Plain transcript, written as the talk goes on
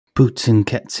Boots and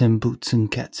cats and boots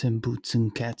and cats and boots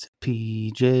and cats.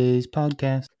 PJ's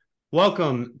podcast.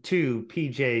 Welcome to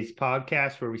PJ's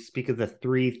podcast, where we speak of the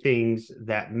three things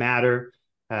that matter.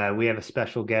 We have a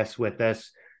special guest with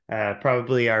us,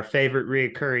 probably our favorite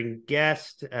reoccurring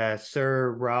guest,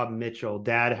 Sir Rob Mitchell.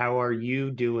 Dad, how are you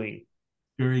doing?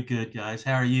 Very good, guys.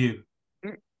 How are you?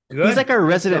 He's Good. like our Good,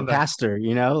 resident Silva. pastor,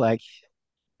 like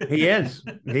He is.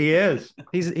 He is.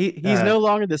 he's Uh, no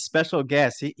longer the special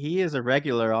guest. He is a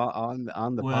regular on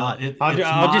the Well, pod.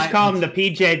 I'll just call him the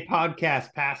PJ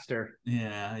podcast pastor.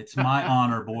 it's my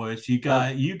honor, boys. You Love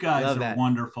guys, you guys love are that.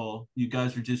 wonderful. You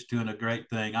guys are just doing a great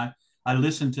thing. I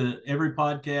listen to every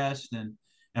podcast and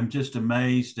am just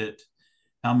amazed at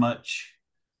how much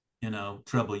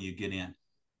trouble you get in.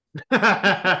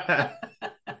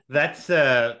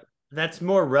 That's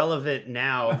more relevant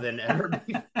now than ever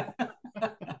before.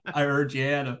 I heard you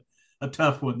had a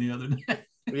tough one the other day.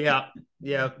 Yeah,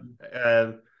 yeah.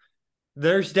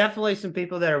 There's definitely some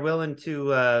people that are willing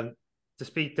to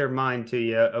speak their mind to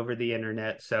you over the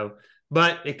internet. So,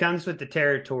 but it comes with the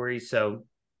territory. So,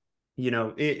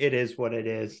 it is what it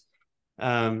is.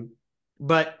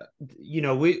 But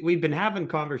we've been having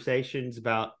conversations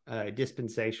about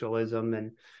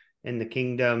dispensationalism and the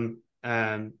kingdom.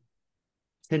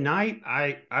 Tonight,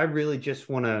 I really just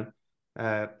want to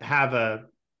have a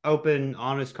open,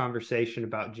 honest conversation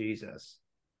about Jesus,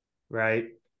 right?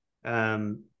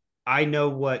 I know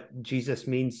what Jesus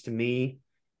means to me.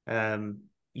 Um,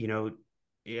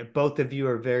 Both of you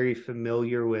are very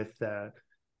familiar with, the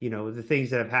things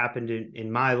that have happened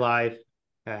in my life,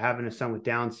 having a son with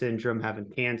Down syndrome, having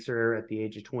cancer at the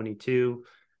age of 22.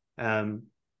 Um,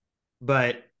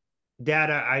 but Dad,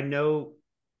 I know,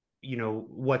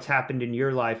 what's happened in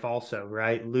your life also,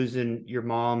 right? Losing your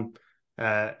mom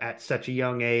at such a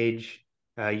young age,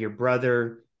 your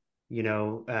brother, in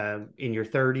your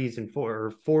 30s and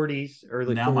 40s,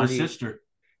 early Now my 40s, sister.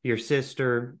 your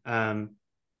sister, and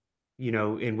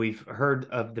we've heard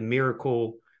of the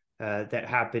miracle that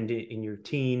happened in your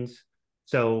teens.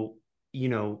 So,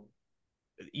 the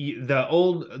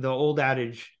old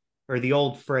adage or the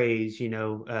old phrase,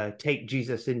 take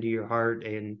Jesus into your heart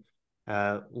and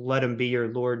let him be your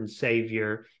Lord and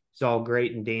Savior. It's all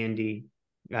great and dandy.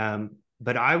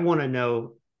 But I want to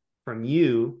know from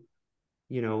you,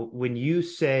 when you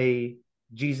say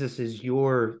Jesus is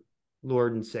your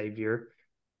Lord and Savior,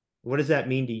 what does that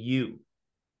mean to you?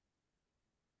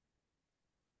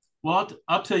 Well,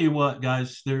 I'll tell you what,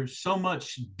 guys. There's so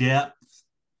much depth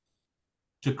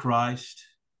to Christ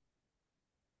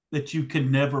that you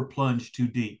can never plunge too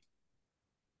deep.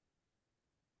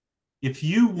 If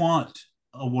you want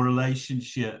a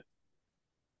relationship,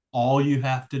 all you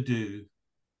have to do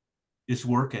is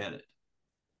work at it,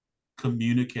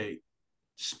 communicate,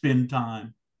 spend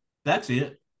time. That's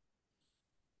it.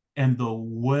 And the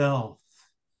wealth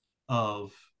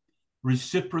of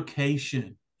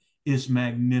reciprocation is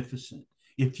magnificent.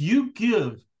 If you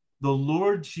give the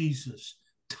Lord Jesus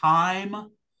time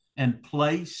and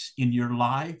place in your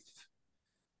life,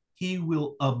 he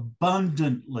will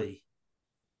abundantly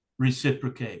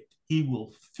reciprocate. He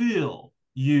will fill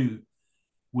you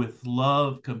with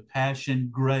love, compassion,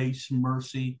 grace,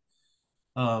 mercy.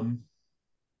 Um,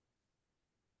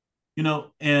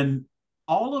 and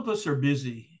all of us are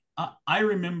busy. I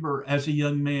remember as a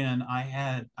young man,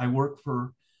 I worked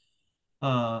for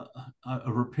a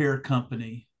repair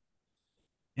company,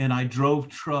 and I drove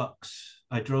trucks.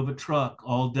 I drove a truck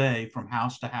all day from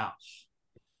house to house.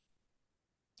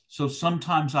 So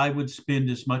sometimes I would spend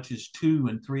as much as 2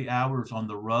 and 3 hours on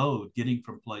the road getting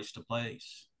from place to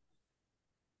place.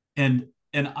 And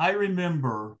I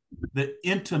remember the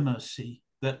intimacy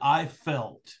that I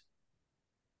felt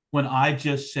when I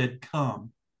just said,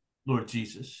 "Come, Lord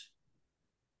Jesus."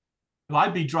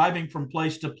 I'd be driving from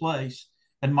place to place,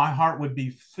 and my heart would be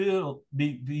filling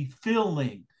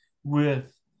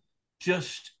with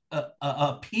just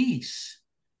a peace,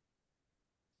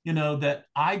 that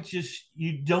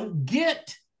you don't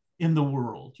get in the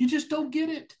world. You just don't get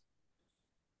it.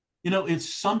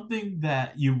 It's something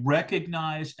that you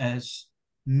recognize as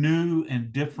new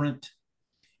and different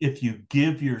if you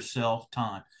give yourself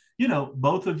time.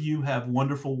 Both of you have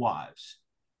wonderful wives.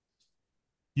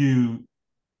 You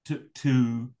to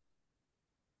to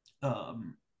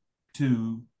um,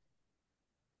 to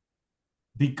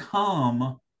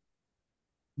become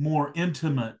more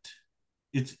intimate.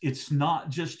 It's not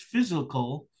just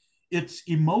physical, it's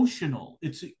emotional,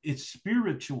 it's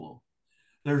spiritual.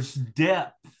 There's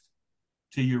depth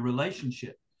to your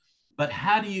relationship. But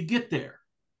how do you get there?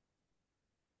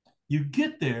 You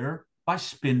get there by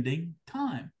spending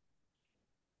time.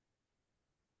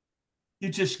 You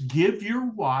just give your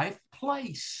wife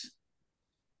place.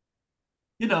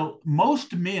 You know,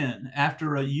 most men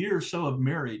after a year or so of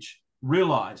marriage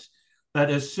realize that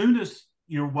as soon as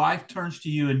your wife turns to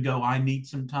you and go, I need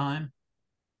some time,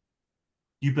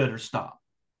 you better stop.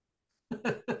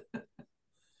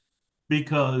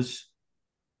 Because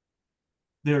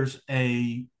there's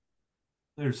a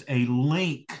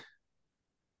link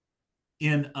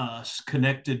in us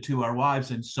connected to our wives,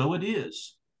 and so it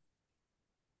is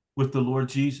with the Lord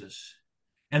Jesus.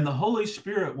 And the Holy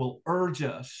Spirit will urge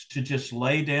us to just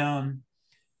lay down.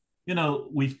 You know,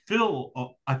 we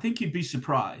fill, I think you'd be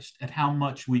surprised at how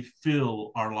much we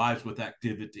fill our lives with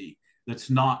activity that's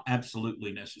not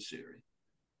absolutely necessary.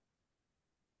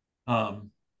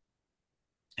 And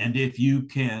if you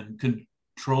can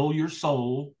control your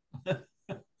soul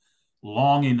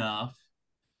long enough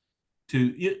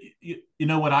to, you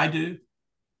know what I do?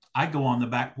 I go on the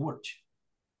back porch.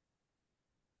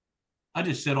 I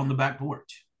just sit on the back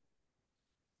porch.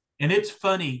 And it's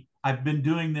funny, I've been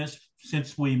doing this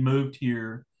since we moved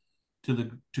here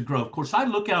to Grove. Of course, I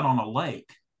look out on a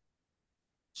lake.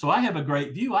 So I have a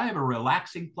great view. I have a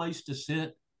relaxing place to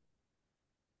sit.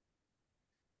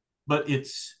 But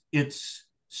it's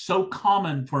so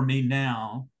common for me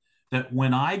now that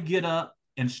when I get up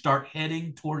and start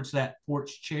heading towards that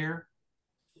porch chair,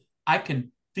 I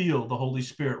can feel the Holy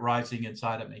Spirit rising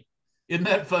inside of me. Isn't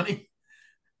that funny?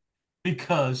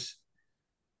 Because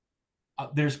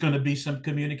there's going to be some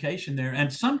communication there.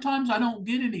 And sometimes I don't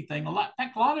get anything. In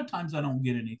fact, a lot of times I don't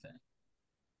get anything.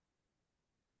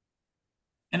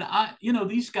 And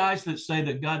these guys that say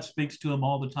that God speaks to them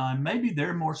all the time, maybe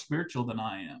they're more spiritual than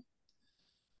I am.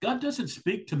 God doesn't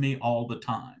speak to me all the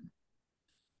time.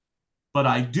 But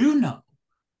I do know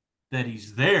that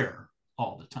he's there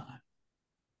all the time.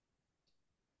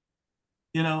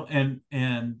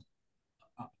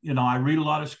 And I read a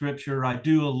lot of scripture. I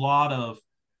do a lot of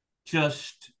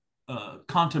just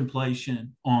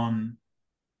contemplation on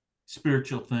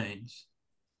spiritual things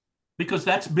because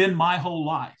that's been my whole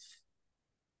life.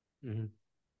 Mm-hmm.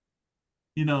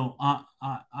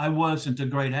 I wasn't a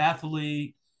great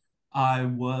athlete. I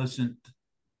wasn't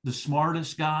the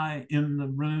smartest guy in the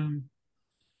room.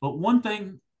 But one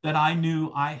thing that I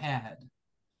knew I had,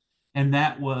 and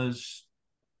that was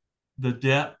the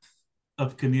depth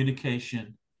of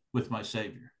communication with my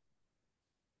Savior.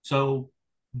 So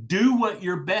do what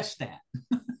you're best at.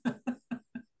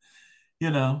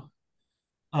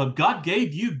 God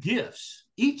gave you gifts.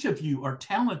 Each of you are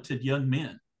talented young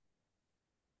men.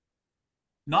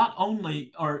 Not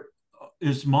only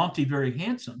is Monty very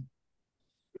handsome,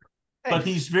 but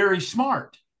he's very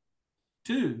smart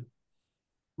too.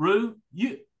 Rue,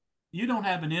 you don't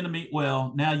have an enemy.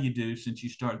 Well, now you do since you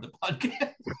started the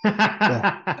podcast.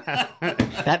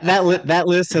 that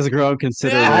list has grown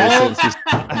considerably since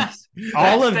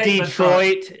all of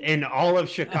Detroit and all of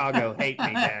Chicago hate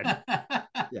me, Dad.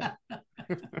 Yeah.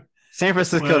 San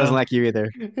Francisco doesn't like you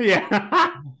either.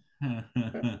 Yeah.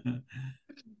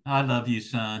 I love you,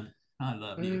 son. I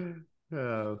love you.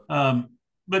 Oh.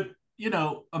 But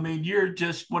you're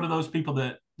just one of those people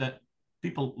that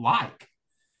people like,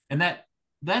 and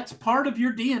that's part of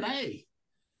your DNA.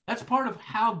 That's part of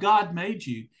how God made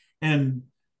you. And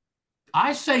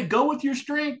I say, go with your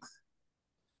strength.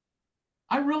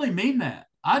 I really mean that.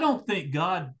 I don't think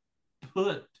God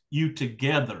put you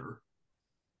together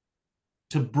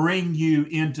to bring you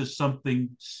into something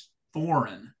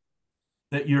foreign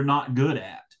that you're not good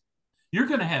at. You're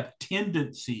going to have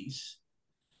tendencies.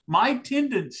 My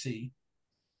tendency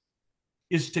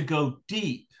is to go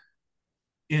deep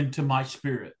into my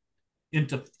spirit and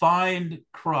to find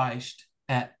Christ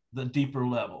at the deeper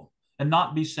level and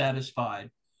not be satisfied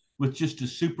with just a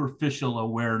superficial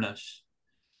awareness.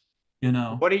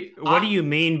 What do you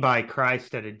mean by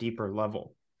Christ at a deeper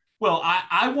level? Well,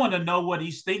 I want to know what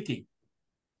he's thinking.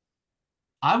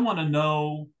 I want to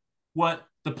know what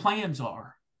the plans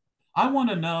are. I want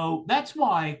to know. That's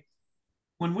why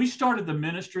when we started the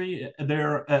ministry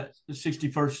there at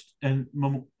 61st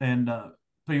and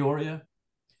Peoria,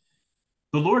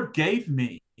 the Lord gave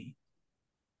me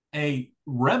a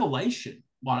revelation,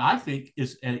 what I think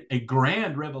is a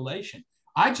grand revelation.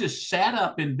 I just sat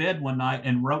up in bed one night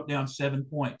and wrote down 7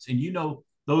 points. And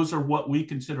those are what we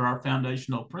consider our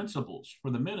foundational principles for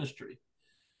the ministry.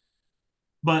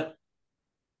 But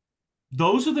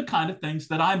those are the kind of things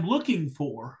that I'm looking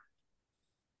for.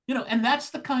 And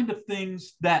that's the kind of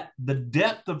things that the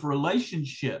depth of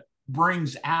relationship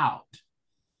brings out.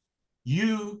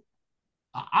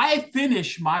 I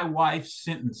finish my wife's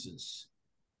sentences.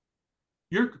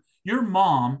 Your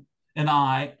mom and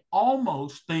I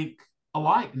almost think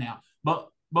alike now, but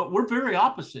we're very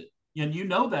opposite. And you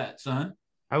know that, son.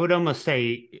 I would almost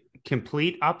say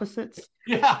complete opposites.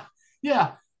 Yeah,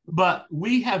 yeah. But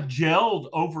we have gelled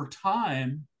over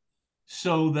time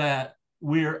so that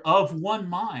we're of one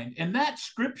mind. And that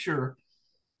scripture,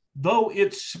 though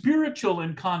it's spiritual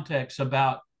in context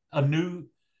about a new,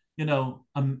 you know,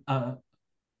 a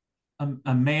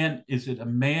man, is it a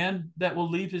man that will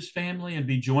leave his family and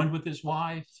be joined with his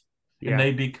wife? And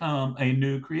they become a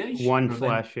new creation. One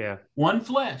flesh, One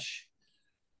flesh.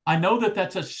 I know that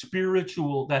that's a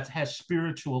spiritual, that has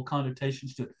spiritual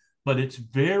connotations to it, but it's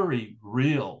very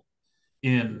real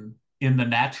in the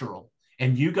natural.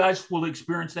 And you guys will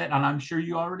experience that, and I'm sure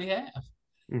you already have.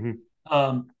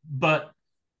 But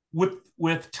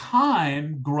with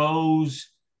time grows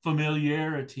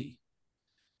familiarity.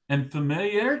 And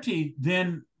familiarity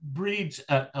then breeds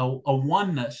a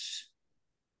oneness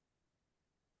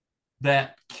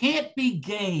that can't be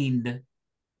gained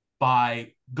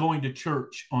by going to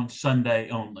church on Sunday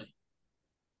only.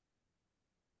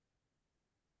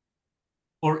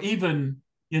 Or even,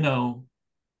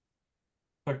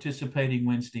 participating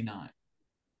Wednesday night.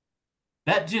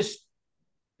 That just,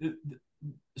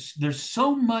 there's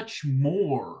so much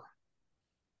more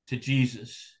to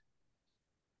Jesus.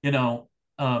 I'll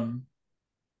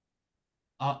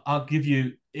give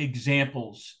you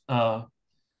examples.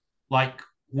 Like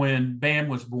when Bam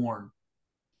was born,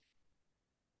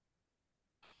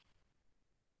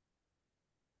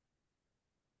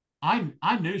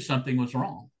 I knew something was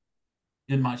wrong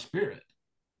in my spirit.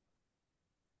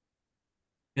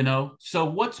 So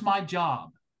what's my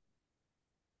job?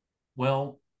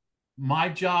 Well, my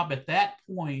job at that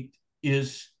point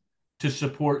is to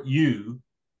support you,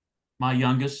 my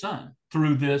youngest son,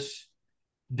 through this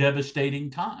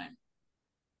devastating time.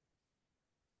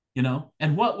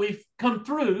 And what we've come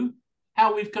through,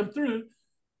 how we've come through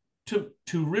to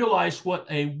realize what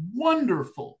a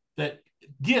wonderful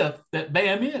gift that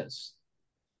Bam is.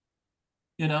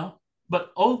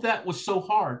 But that was so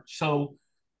hard. So,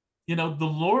 the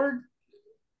Lord,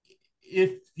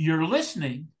 if you're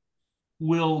listening,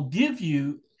 will give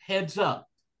you heads up.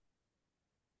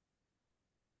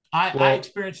 I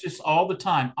experience this all the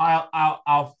time.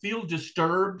 I'll feel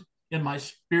disturbed in my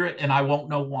spirit, and I won't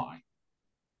know why.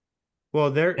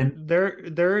 Well, there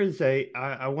is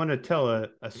I want to tell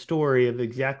a story of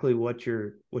exactly what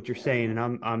you're saying,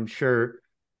 and I'm sure,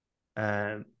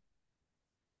 I've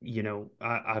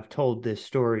told this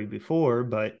story before,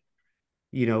 but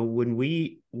when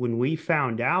we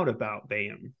found out about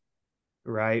BAM,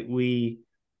 right?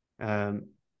 I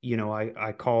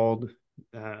called,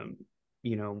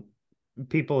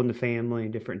 people in the family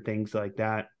and different things like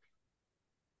that.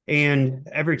 And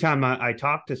every time I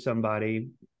talked to somebody,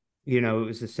 it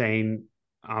was the same.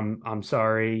 I'm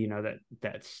sorry,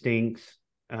 that stinks.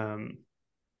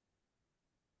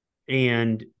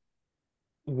 And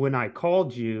when I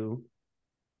called you,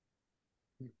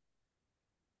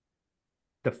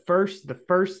 the first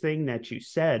thing that you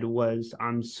said was,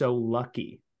 "I'm so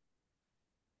lucky."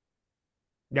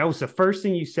 That was the first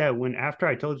thing you said after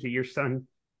I told you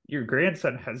your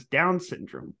grandson has Down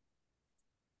syndrome.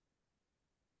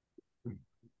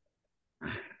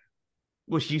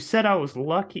 Was you said I was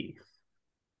lucky.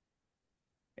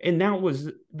 And that was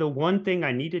the one thing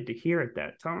I needed to hear at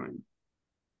that time.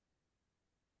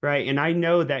 Right. And I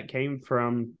know that came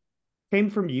from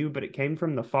you, but it came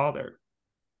from the Father.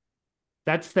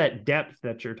 That's that depth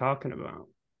that you're talking about.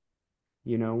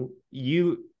 You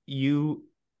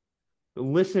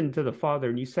listened to the Father,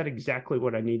 and you said exactly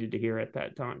what I needed to hear at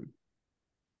that time.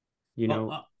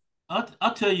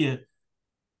 I'll tell you,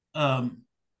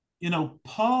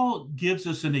 Paul gives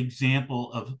us an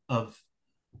example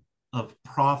of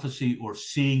prophecy or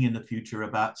seeing in the future,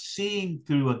 about seeing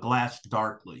through a glass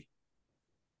darkly.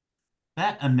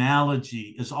 That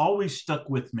analogy has always stuck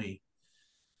with me,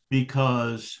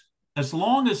 because as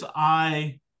long as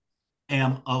I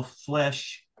am of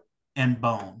flesh and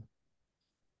bone,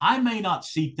 I may not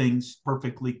see things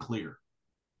perfectly clear.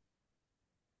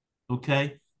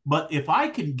 Okay? But if I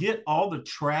can get all the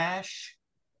trash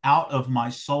out of my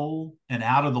soul and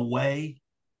out of the way,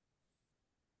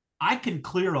 I can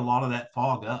clear a lot of that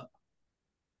fog up.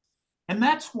 And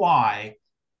that's why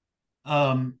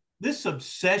this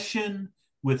obsession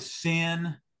with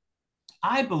sin,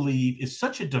 I believe, is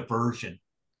such a diversion.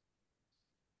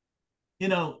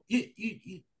 The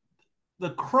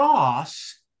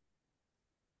cross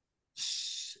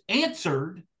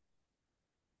answered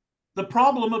the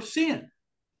problem of sin.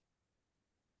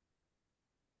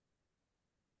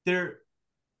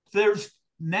 There's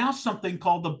now something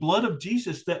called the blood of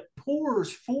Jesus that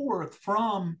pours forth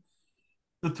from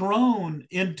the throne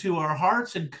into our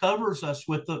hearts and covers us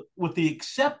with the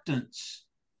acceptance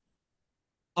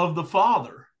of the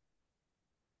Father.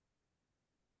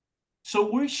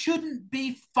 So we shouldn't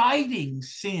be fighting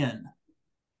sin.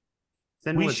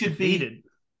 Sin We was should defeated. be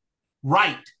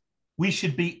right. We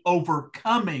should be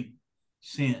overcoming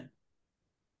sin.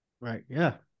 Right.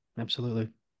 Yeah, absolutely.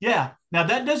 Yeah. Now,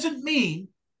 that doesn't mean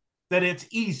that it's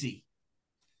easy.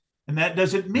 And that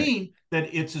doesn't mean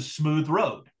that it's a smooth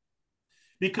road.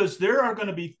 Because there are going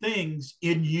to be things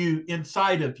in you,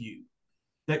 inside of you,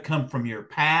 that come from your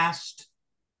past,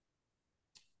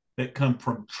 that come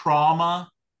from trauma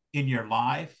in your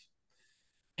life.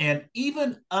 And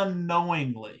even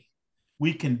unknowingly,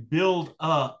 we can build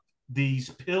up these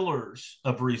pillars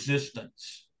of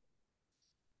resistance.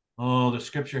 Oh, the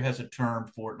scripture has a term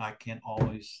for it, and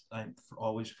I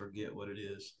always forget what it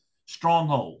is.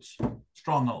 Strongholds.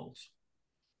 Strongholds.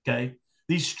 Okay.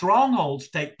 These strongholds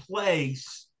take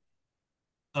place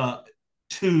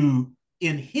to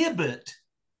inhibit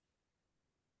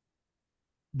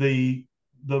the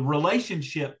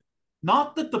relationship,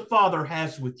 not that the Father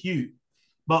has with you,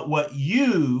 but what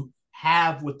you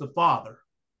have with the Father.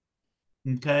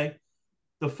 Okay?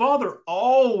 The Father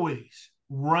always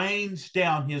rains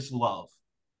down his love.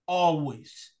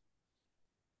 Always.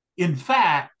 In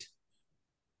fact,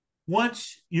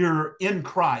 once you're in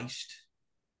Christ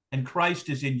and Christ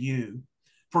is in you,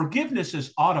 forgiveness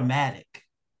is automatic.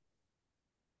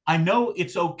 I know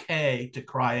it's okay to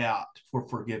cry out for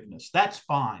forgiveness. That's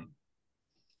fine.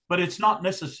 But it's not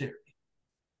necessary.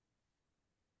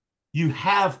 You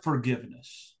have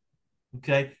forgiveness.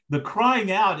 Okay? The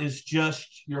crying out is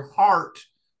just your heart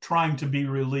trying to be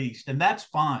released, and that's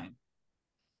fine.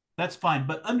 That's fine.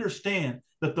 But understand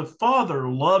that the Father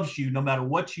loves you no matter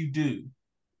what you do.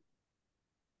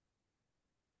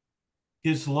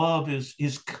 His love is,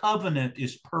 his covenant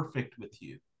is perfect with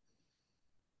you.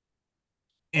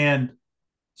 And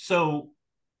so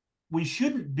we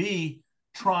shouldn't be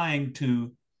trying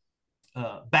to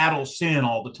battle sin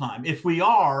all the time. If we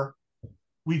are,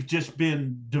 we've just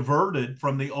been diverted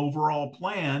from the overall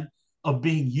plan of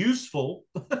being useful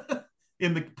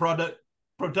in the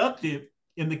productive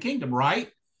in the kingdom, right?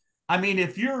 I mean,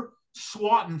 if you're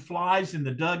swatting flies in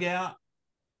the dugout,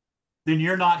 then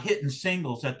you're not hitting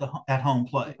singles at home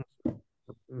plate.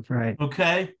 Right.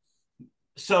 Okay?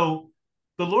 So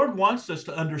the Lord wants us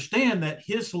to understand that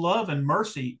his love and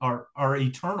mercy are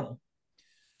eternal.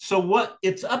 So what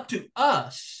it's up to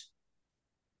us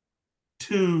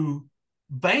to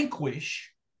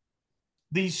vanquish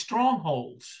these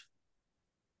strongholds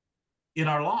in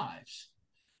our lives.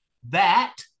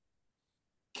 That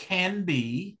can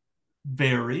be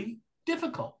very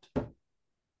difficult.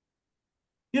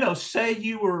 You know, say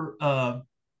you were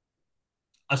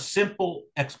a simple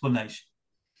explanation.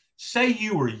 Say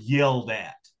you were yelled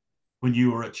at when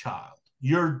you were a child.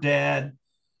 Your dad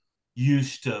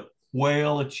used to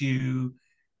wail at you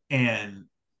and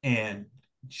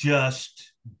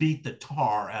just beat the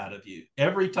tar out of you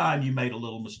every time you made a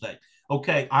little mistake.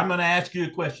 Okay, I'm going to ask you a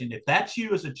question. If that's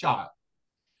you as a child,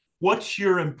 what's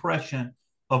your impression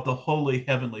of the Holy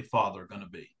Heavenly Father going to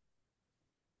be?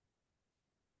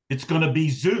 It's going to be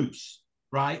Zeus,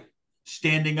 right?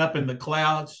 Standing up in the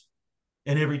clouds,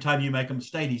 and every time you make a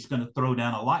mistake, he's going to throw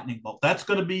down a lightning bolt. That's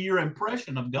going to be your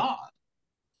impression of God.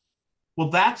 Well,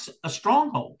 that's a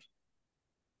stronghold.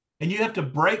 And you have to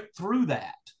break through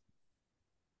that.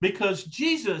 Because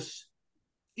Jesus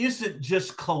isn't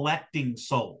just collecting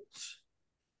souls.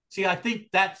 See, I think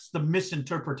that's the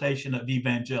misinterpretation of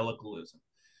evangelicalism,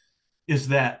 is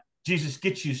that Jesus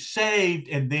gets you saved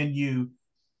and then you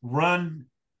run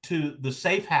to the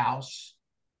safe house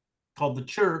called the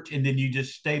church, and then you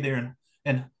just stay there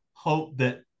and hope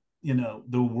that, you know,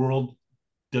 the world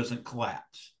doesn't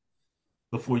collapse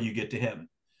before you get to heaven.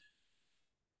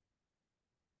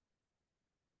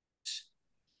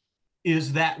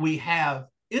 Is that we have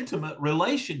intimate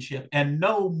relationship and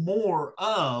know more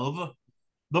of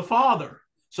the Father.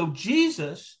 So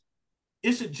Jesus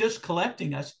isn't just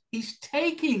collecting us, he's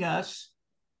taking us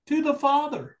to the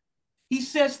Father. He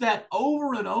says that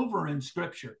over and over in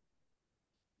Scripture.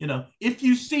 You know, if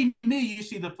you see me, you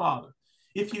see the Father.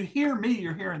 If you hear me,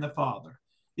 you're hearing the Father.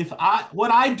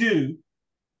 What I do,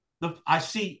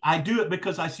 I do it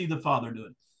because I see the Father do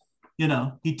it. You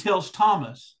know, he tells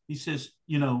Thomas, he says,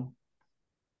 you know,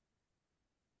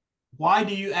 why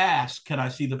do you ask, can I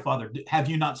see the Father? Have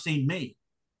you not seen me?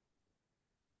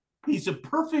 He's a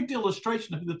perfect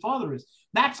illustration of who the Father is.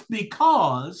 That's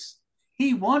because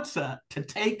he wants to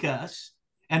take us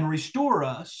and restore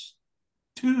us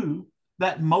to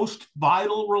that most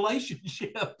vital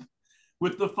relationship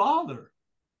with the Father.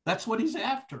 That's what he's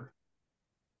after.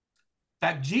 In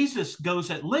fact, Jesus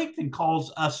goes at length and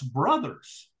calls us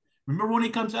brothers. Remember when he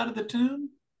comes out of the tomb?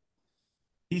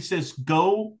 He says,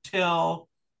 go tell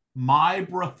my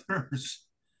brothers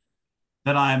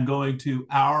that I am going to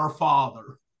our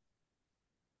Father.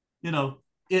 You know,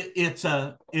 it's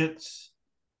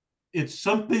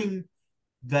something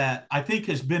that I think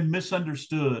has been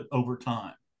misunderstood over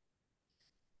time,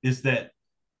 is that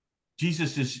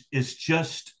Jesus is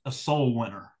just a soul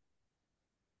winner.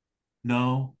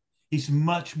 No, he's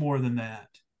much more than that.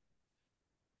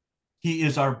 He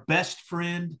is our best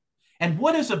friend. And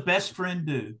what does a best friend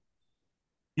do?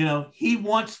 You know, he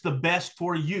wants the best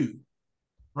for you,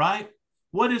 right?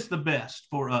 What is the best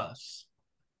for us?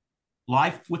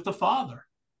 Life with the Father.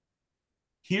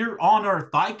 Here on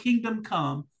earth, thy kingdom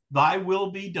come, thy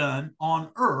will be done on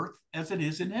earth as it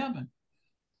is in heaven.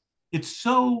 It's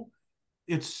so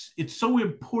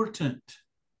important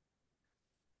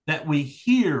that we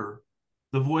hear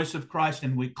the voice of Christ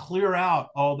and we clear out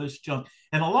all this junk.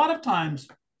 And a lot of times,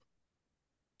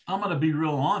 I'm going to be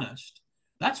real honest,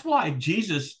 that's why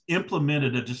Jesus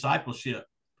implemented a discipleship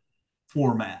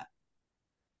format.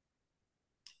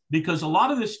 Because a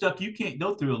lot of this stuff you can't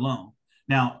go through alone.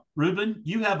 Now, Reuben,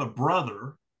 you have a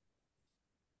brother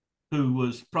who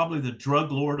was probably the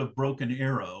drug lord of Broken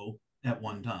Arrow at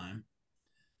one time.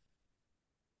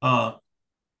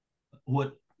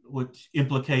 Which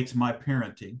implicates my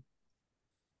parenting.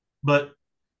 But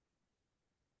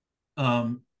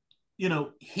you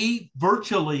know, he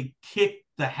virtually kicked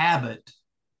the habit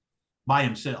by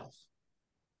himself.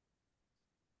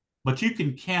 But you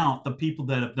can count the people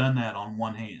that have done that on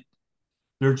one hand.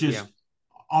 There just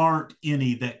aren't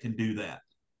any that can do that.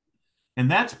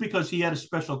 And that's because he had a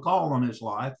special call on his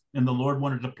life, and the Lord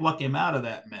wanted to pluck him out of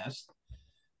that mess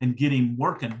and get him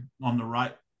working on the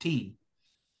right team.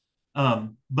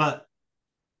 But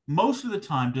most of the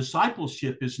time,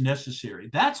 discipleship is necessary.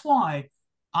 That's why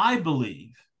I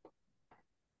believe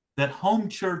that home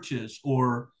churches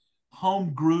or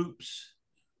home groups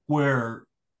where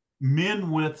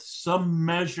men with some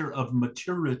measure of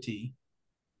maturity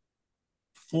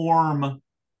form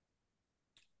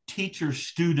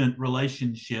teacher-student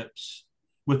relationships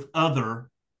with other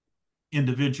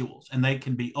individuals, and they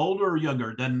can be older or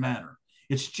younger, it doesn't matter.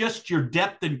 It's just your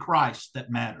depth in Christ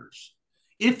that matters.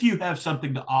 If you have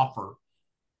something to offer,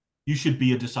 you should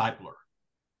be a discipler.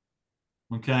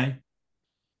 Okay?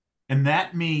 And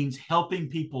that means helping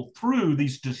people through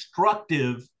these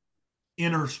destructive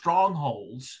inner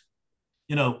strongholds.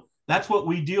 You know, that's what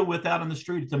we deal with out on the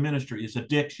street at the ministry, is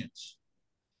addictions.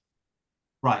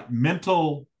 Right.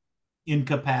 Mental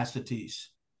incapacities,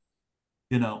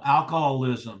 you know,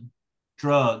 alcoholism,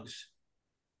 drugs.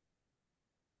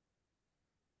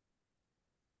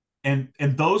 And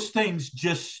those things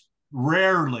just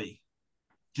rarely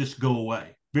just go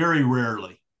away, very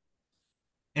rarely.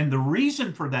 And the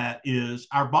reason for that is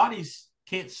our bodies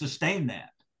can't sustain that.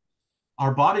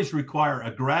 Our bodies require a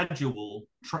gradual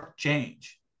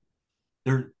change.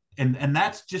 And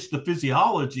that's just the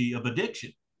physiology of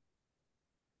addiction.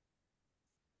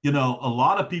 You know, a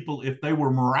lot of people, if they were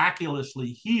miraculously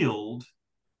healed,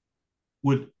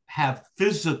 would have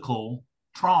physical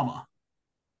trauma.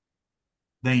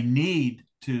 They need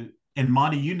to, and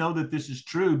Monty, you know that this is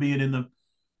true, being in the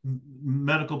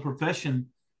medical profession,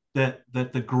 that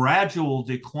the gradual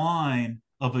decline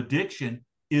of addiction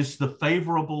is the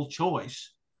favorable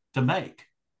choice to make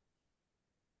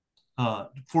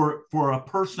for a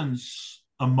person's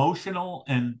emotional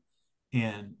and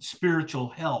spiritual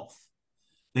health.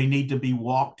 They need to be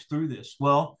walked through this.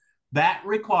 Well, that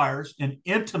requires an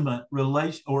intimate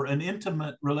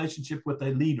relationship with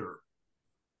a leader,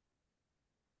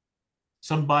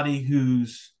 somebody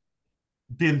who's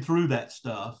been through that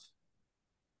stuff,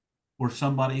 or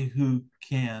somebody who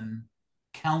can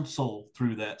counsel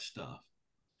through that stuff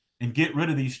and get rid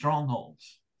of these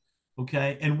strongholds.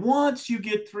 Okay. And once you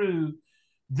get through,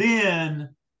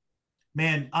 then,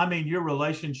 man, I mean, your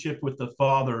relationship with the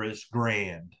Father is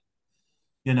grand,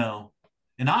 you know.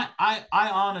 And I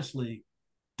honestly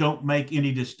don't make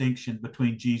any distinction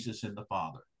between Jesus and the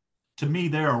Father. To me,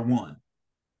 they are one.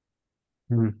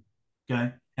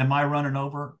 Okay. Am I running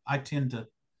over? I tend to.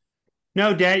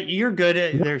 No, Dad, you're good.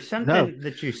 There's something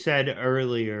that you said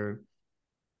earlier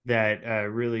that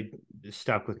really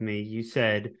stuck with me. You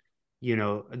said, you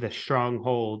know, the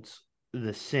strongholds,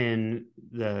 the sin,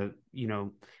 the, you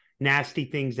know, nasty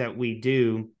things that we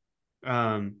do,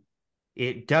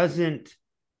 it doesn't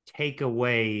take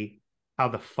away how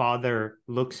the Father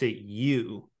looks at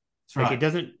you. That's like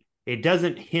right. It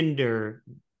doesn't hinder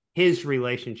his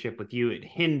relationship with you. It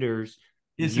hinders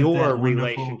Isn't your that wonderful?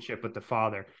 relationship with the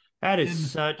Father. That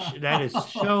is And,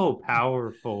 so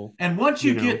powerful. and once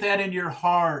you you know. get that in your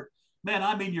heart, man,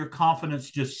 I mean, your confidence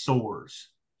just soars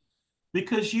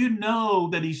because you know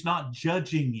that he's not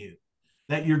judging you,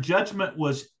 that your judgment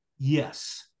was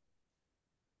yes.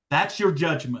 That's your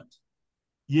judgment.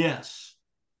 Yes,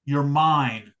 you're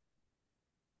mine.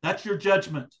 That's your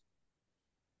judgment.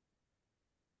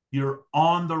 You're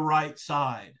on the right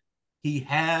side. He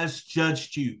has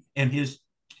judged you, and his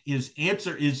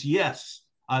answer is yes.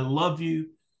 I love you.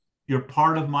 You're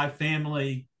part of my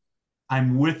family.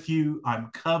 I'm with you. I'm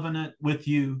covenant with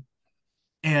you.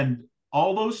 And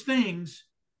all those things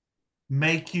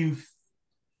make you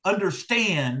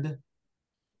understand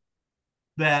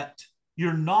that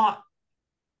you're not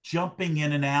jumping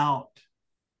in and out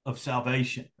of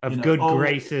salvation. Of good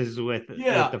graces with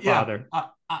the Father.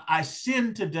 I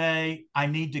sinned today. I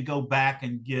need to go back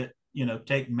and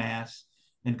take mass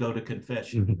and go to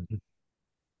confession.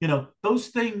 Those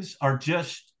things are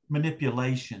just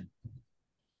manipulation.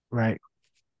 Right.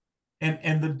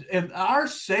 And our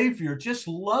Savior just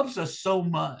loves us so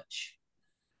much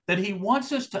that he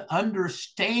wants us to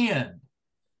understand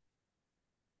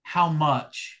how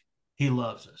much he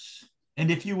loves us. And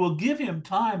if you will give him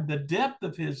time, the depth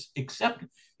of his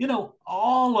acceptance,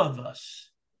 all of us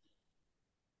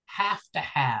have to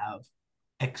have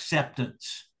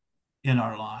acceptance in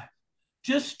our life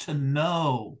just to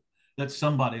know that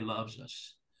somebody loves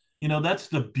us. That's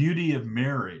the beauty of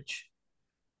marriage.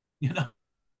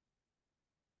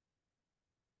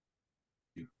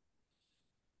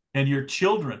 And your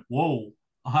children, whoa,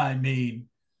 I mean,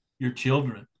 your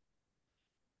children,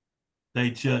 they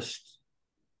just,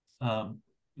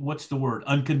 what's the word?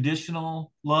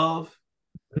 Unconditional love.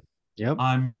 Yep.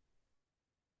 I'm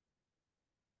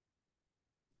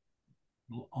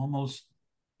almost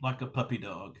like a puppy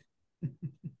dog.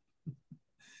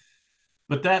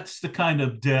 But that's the kind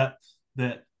of depth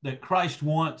that Christ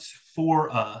wants for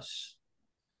us.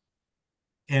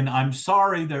 And I'm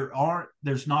sorry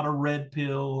there's not a red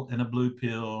pill and a blue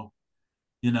pill.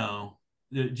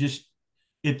 It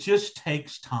just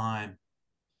takes time.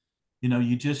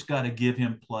 You just got to give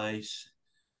him place.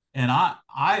 And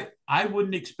I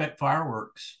wouldn't expect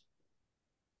fireworks.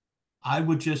 I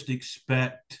would just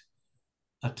expect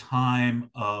a time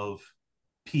of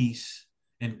peace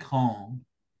and calm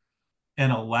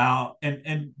and allow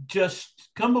and just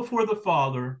come before the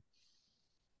Father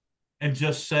and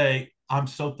just say, I'm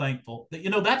so thankful.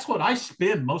 That's what I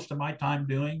spend most of my time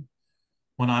doing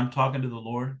when I'm talking to the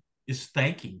Lord, is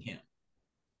thanking him.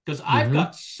 Because I've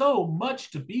got so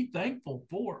much to be thankful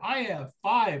for. I have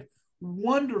 5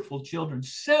 wonderful children,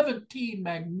 17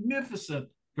 magnificent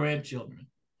grandchildren.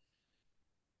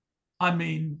 I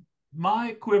mean,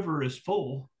 my quiver is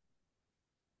full.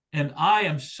 And I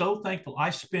am so thankful. I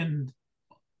spend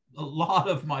a lot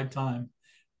of my time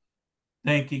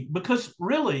thanking, because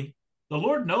really, the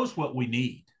Lord knows what we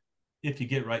need if you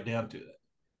get right down to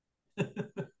it.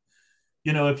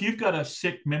 If you've got a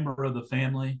sick member of the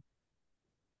family,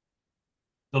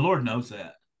 the Lord knows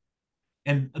that.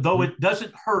 And though it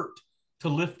doesn't hurt to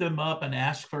lift them up and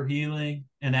ask for healing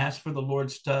and ask for the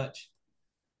Lord's touch,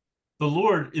 the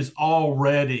Lord is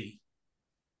already,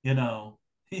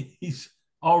 he's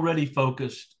already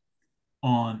focused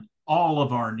on all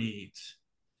of our needs,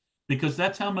 because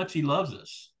that's how much he loves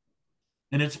us.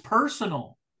 And it's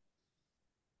personal.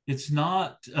 It's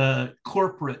not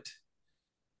corporate.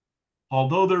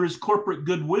 Although there is corporate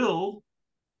goodwill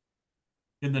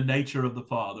in the nature of the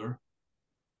Father,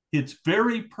 it's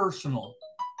very personal.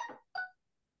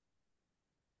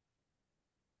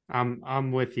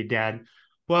 I'm with you, Dad.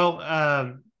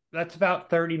 Well, that's about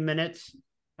 30 minutes.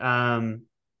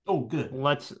 Oh, good.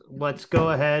 Let's go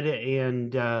ahead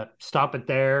and stop it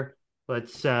there.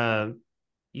 Let's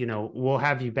we'll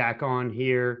have you back on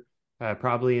here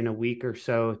probably in a week or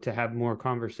so to have more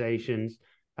conversations.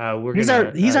 He's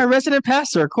our resident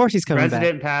pastor. Of course, he's coming back.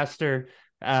 Resident pastor.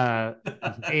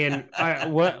 And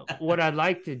what I'd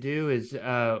like to do is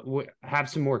have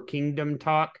some more kingdom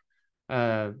talk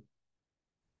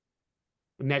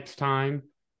next time.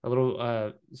 A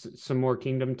little some more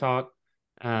kingdom talk.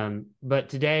 But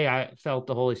today I felt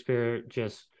the Holy Spirit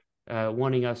just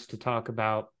wanting us to talk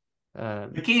about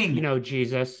the King,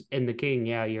 Jesus and the King.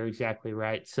 Yeah, you're exactly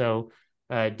right. So,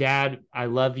 Dad, I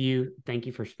love you. Thank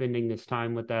you for spending this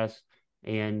time with us,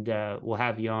 and we'll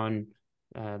have you on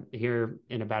here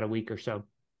in about a week or so.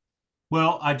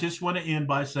 Well, I just want to end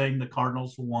by saying the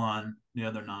Cardinals won the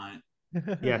other night.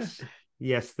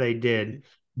 Yes, they did.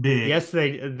 Big. Yes,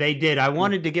 they did. I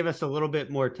wanted to give us a little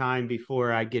bit more time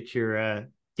before I get your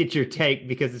get your take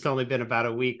because it's only been about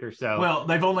a week or so. Well,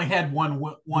 they've only had one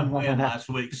win last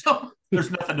week, so there's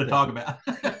nothing to talk about.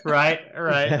 Right.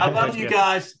 I love you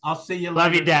guys. I'll see you later.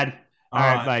 Love you, Dad. All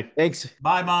right, right. bye. Thanks.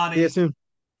 Bye, See Monty. you soon.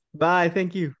 Bye.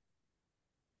 Thank you.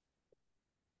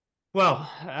 Well,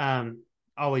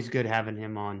 always good having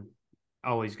him on.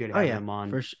 Always good having him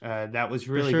on. That was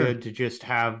really good to just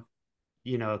have,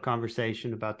 a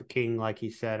conversation about the King, like he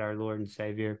said, our Lord and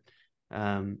Savior.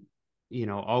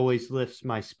 Always lifts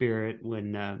my spirit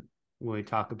when we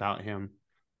talk about him.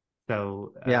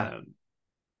 So,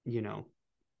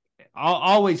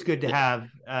 always good to have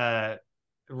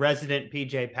resident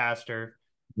PJ pastor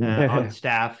on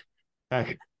staff.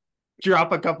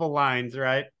 Drop a couple lines,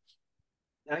 right?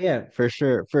 Oh yeah, for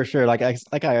sure, for sure. Like I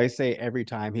always say every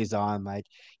time he's on, like,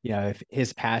 if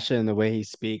his passion, the way he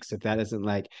speaks, if that doesn't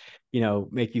like,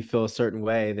 make you feel a certain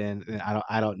way, then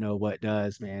I don't know what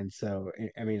does, man. So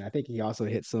I mean, I think he also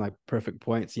hits some like perfect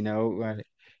points, when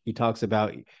he talks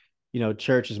about,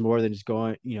 church is more than just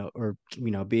going, or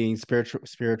being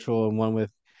spiritual and one with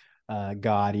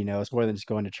God, it's more than just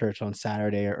going to church on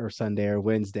Saturday or Sunday or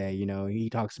Wednesday. He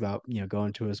talks about,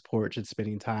 going to his porch and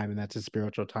spending time, and that's a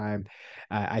spiritual time.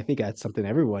 I think that's something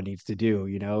everyone needs to do,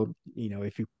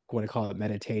 if you want to call it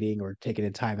meditating or taking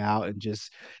a time out and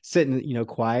just sitting,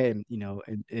 quiet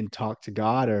and, and talk to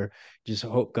God, or just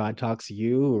hope God talks to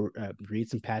you, or read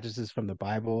some passages from the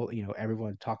Bible.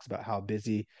 Everyone talks about how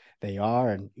busy they are,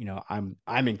 and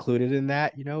I'm included in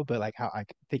that, but like how I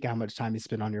think how much time you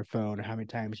spend on your phone, or how many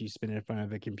times you spend in front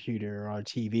of a computer or on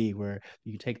TV, where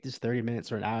you take this 30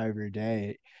 minutes or an hour of your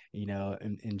day,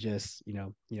 and just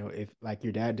if like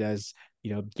your dad does,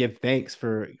 give thanks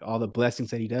for all the blessings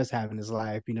that he does have in his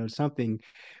life, something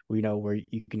where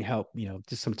you can help,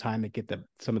 just some time to get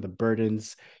some of the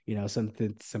burdens, some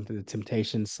of the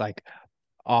temptations, like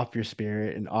off your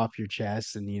spirit and off your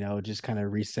chest, and just kind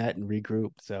of reset and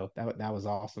regroup. So that was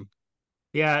awesome.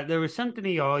 Yeah, there was something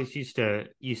he always used to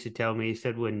tell me. He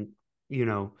said when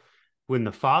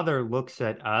the Father looks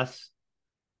at us,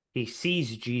 he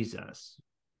sees Jesus,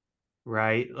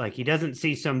 right? Like he doesn't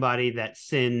see somebody that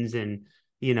sins and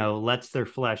lets their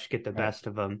flesh get the best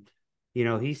of them.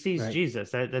 He sees Jesus.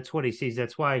 That's what he sees.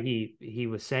 That's why he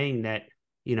was saying that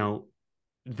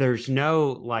there's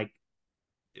no, like,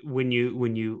 when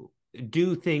you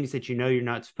do things that you're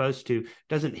not supposed to,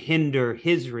 doesn't hinder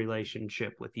his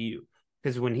relationship with you,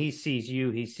 because when he sees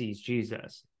you, he sees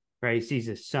Jesus, right? He sees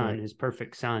his son, his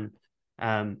perfect son.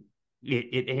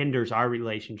 It hinders our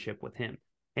relationship with him.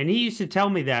 And he used to tell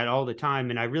me that all the time,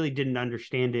 and I really didn't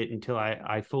understand it until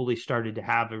I fully started to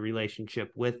have a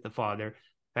relationship with the Father.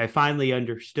 I finally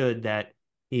understood that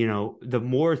the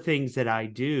more things that I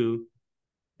do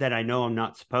that I know I'm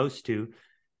not supposed to,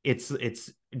 it's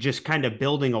just kind of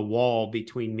building a wall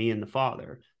between me and the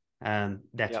Father.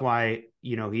 That's why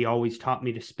he always taught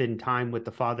me to spend time with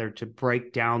the Father, to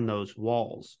break down those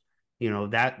walls.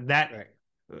 That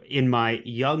in my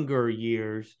younger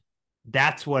years,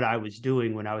 that's what I was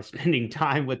doing when I was spending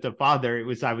time with the Father.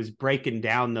 I was breaking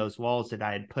down those walls that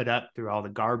I had put up through all the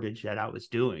garbage that I was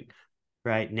doing.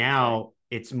 Right now,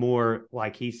 it's more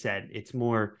like he said, it's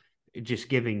more just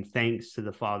giving thanks to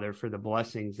the Father for the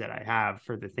blessings that I have,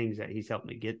 for the things that he's helped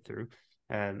me get through,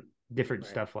 different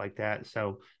stuff like that.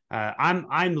 So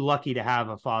I'm lucky to have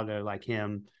a father like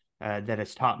him that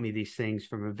has taught me these things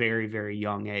from a very, very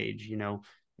young age,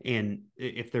 and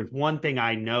if there's one thing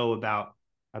I know about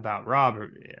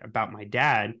Robert, about my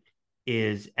dad,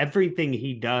 is everything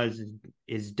he does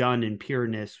is done in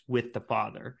pureness with the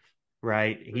Father,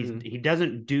 right? He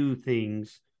doesn't do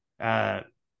things out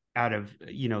of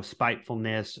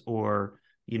spitefulness or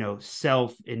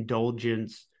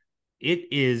self-indulgence.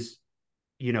 It is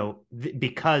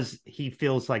because he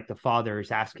feels like the Father is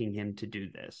asking him to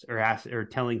do this, or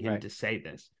telling him to say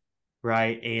this,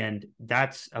 right? And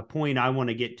that's a point I want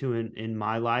to get to in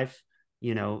my life.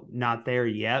 Not there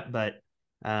yet, but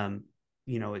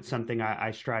it's something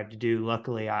I strive to do.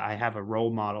 Luckily, I have a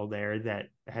role model there that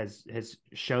has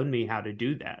shown me how to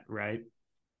do that, right?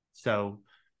 So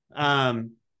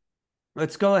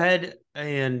let's go ahead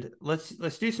and let's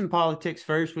do some politics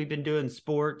first. We've been doing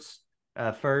sports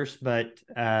first, but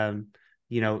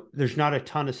there's not a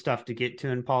ton of stuff to get to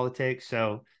in politics,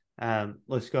 so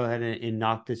let's go ahead and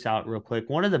knock this out real quick.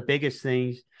 One of the biggest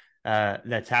things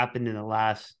that's happened in the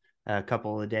last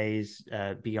couple of days,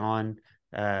 beyond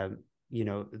the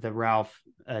Ralph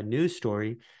news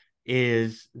story,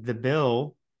 is the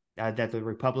bill that the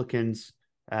Republicans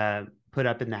put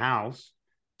up in the House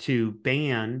to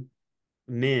ban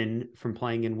men from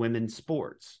playing in women's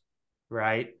sports,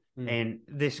 right? And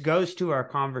this goes to our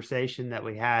conversation that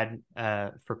we had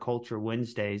for Culture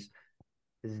Wednesdays.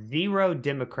 0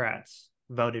 Democrats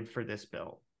voted for this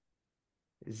bill.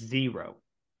 0.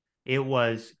 It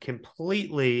was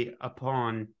completely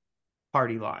upon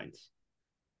party lines,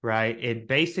 right? And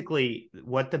basically,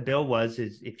 what the bill was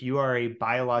is if you are a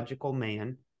biological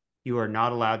man, you are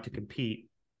not allowed to compete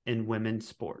in women's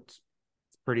sports.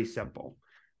 It's pretty simple,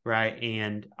 right?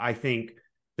 And I think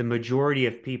the majority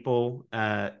of people,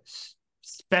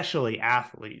 especially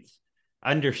athletes,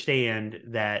 understand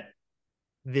that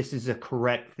this is a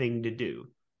correct thing to do,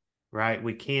 right?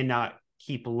 We cannot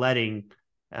keep letting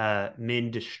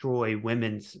men destroy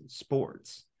women's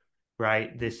sports,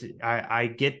 right? I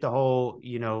get the whole,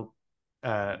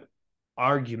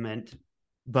 argument,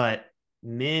 but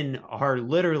men are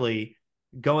literally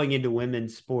going into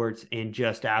women's sports and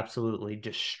just absolutely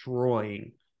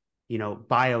destroying,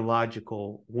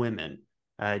 biological women,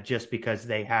 just because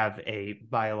they have a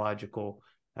biological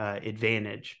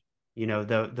advantage.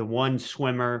 The one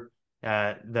swimmer,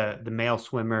 the male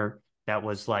swimmer that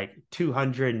was like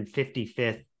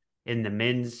 255th in the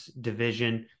men's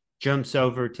division, jumps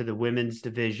over to the women's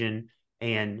division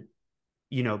and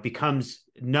becomes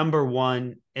number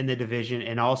 1 in the division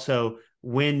and also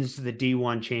wins the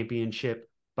D1 championship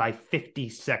by 50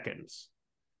 seconds.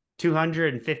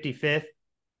 255th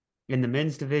in the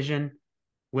men's division,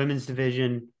 women's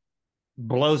division,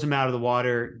 blows him out of the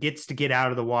water, gets to get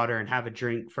out of the water and have a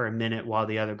drink for a minute while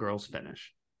the other girls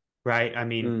finish. Right? I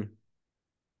mean,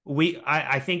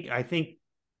 I think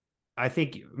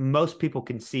most people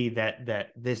can see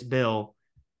that this bill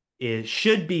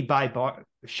should be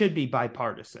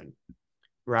bipartisan,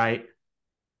 right?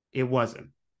 It wasn't.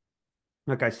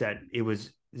 Like I said, it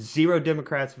was 0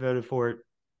 Democrats voted for it.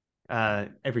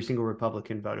 Every single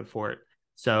Republican voted for it.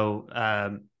 So,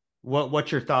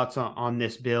 what's your thoughts on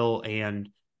this bill and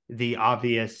the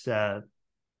obvious, the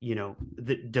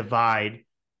divide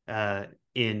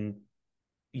in,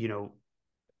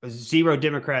 0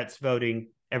 Democrats voting,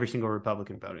 every single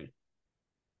Republican voting?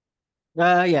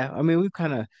 Yeah, I mean, we've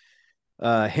kind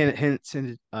of hints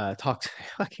and talked.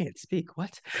 I can't speak.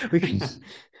 What? We can.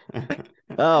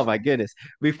 Oh my goodness,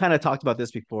 we've kind of talked about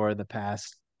this before in the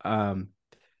past.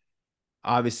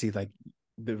 Obviously, like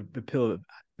the pill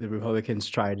the Republicans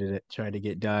try to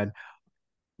get done,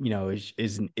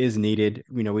 is needed.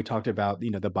 We talked about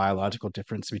the biological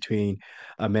difference between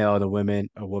a male and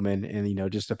a woman,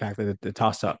 and just the fact that the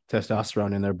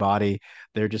testosterone in their body,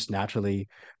 they're just naturally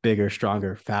bigger,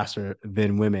 stronger, faster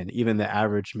than women. Even the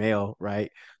average male, right,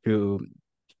 who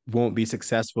won't be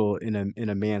successful in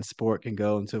a man's sport can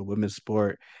go into a women's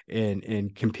sport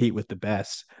and compete with the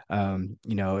best.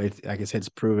 It's like I said, it's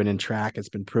proven in track, it's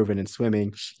been proven in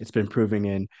swimming, it's been proven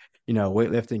in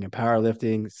weightlifting and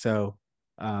powerlifting. So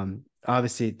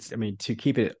obviously, I mean, to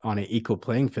keep it on an equal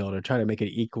playing field or try to make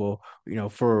it equal,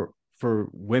 for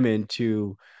women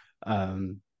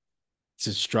um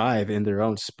to strive in their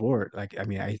own sport. Like, I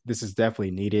mean, this is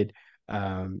definitely needed.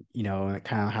 Kind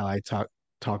of how I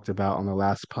talked about on the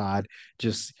last pod,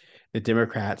 just the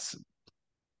Democrats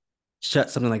shut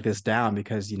something like this down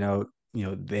because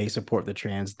they support the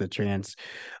trans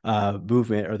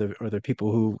movement, or the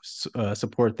people who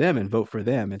support them and vote for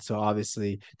them. And so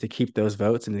obviously, to keep those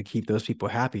votes and to keep those people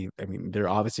happy, I mean, they're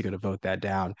obviously going to vote that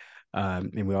down.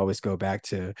 And we always go back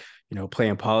to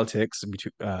playing politics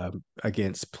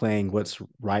against playing what's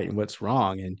right and what's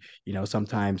wrong. And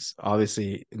sometimes,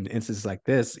 obviously, in instances like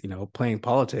this, playing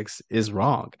politics is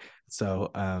wrong.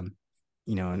 So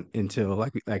until,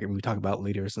 like when we talk about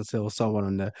leaders, until someone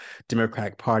in the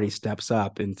Democratic Party steps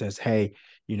up and says, "Hey,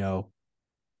 you know,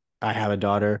 I have a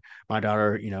daughter. My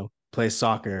daughter, plays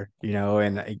soccer,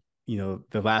 and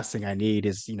the last thing I need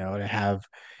is, to have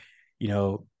you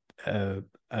know, a,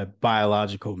 a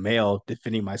biological male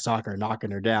defending my soccer,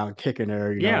 knocking her down, kicking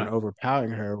her, and Yeah.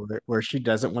 overpowering her, where she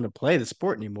doesn't want to play the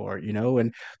sport anymore,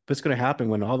 and what's going to happen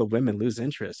when all the women lose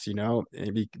interest,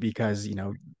 because,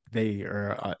 they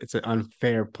are, it's an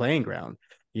unfair playing ground.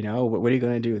 What are you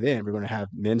going to do then? We're going to have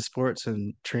men's sports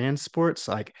and trans sports?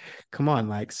 Like, come on,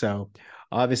 like, so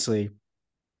obviously,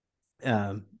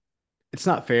 um, it's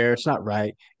not fair, it's not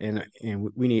right, and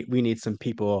we need some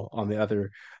people on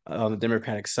the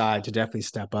Democratic side to definitely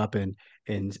step up and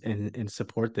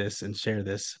support this and share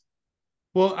this.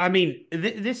 Well, I mean,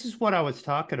 this is what I was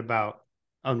talking about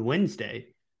on Wednesday.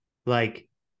 Like,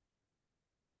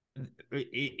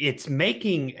 it's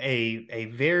making a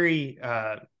very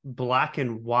black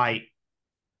and white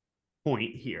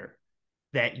point here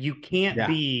that you can't Yeah,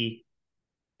 be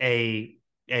a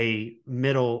a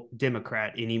middle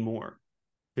Democrat anymore.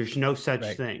 There's no such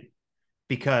right. thing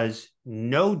because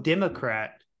no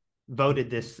Democrat voted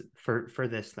this for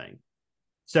this thing.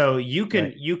 So you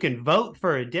Right. can vote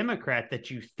for a Democrat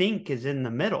that you think is in the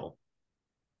middle,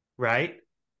 right?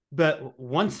 But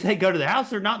once they go to the House,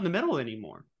 they're not in the middle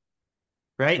anymore,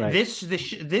 right? Right. This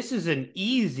is an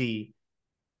easy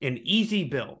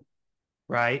bill,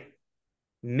 right?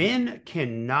 Men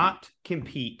cannot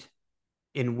compete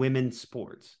in women's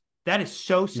sports. That is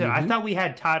so sad. I Hmm. thought we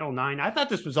had Title IX. I thought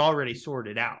this was already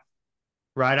sorted out,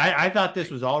 right? I thought this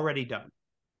was already done,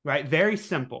 right? Very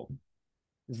simple.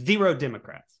 Zero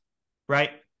Democrats,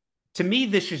 right? To me,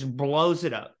 this just blows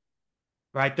it up,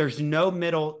 right? There's no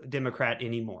middle Democrat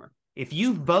anymore. If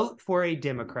you vote for a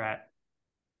Democrat,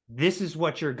 this is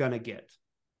what you're going to get,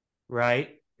 right?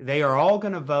 They are all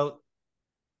going to vote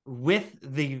with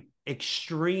the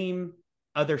extreme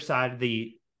other side of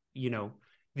you know,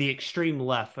 the extreme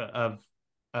left of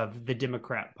the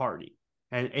Democrat Party.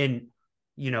 And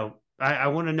I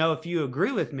want to know if you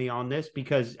agree with me on this,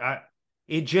 because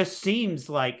it just seems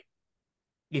like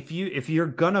if you're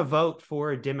gonna vote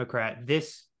for a Democrat,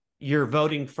 this you're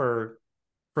voting for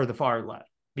the far left,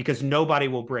 because nobody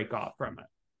will break off from it.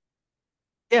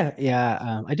 Yeah,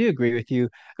 yeah, I do agree with you.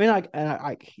 I mean, like,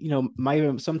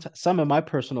 my some of my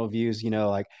personal views,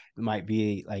 like, might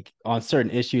be like on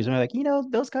certain issues, and I'm like,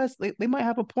 those guys, they might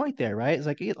have a point there, right? It's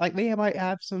like they might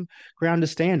have some ground to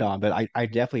stand on, but I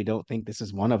definitely don't think this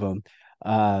is one of them.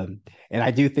 And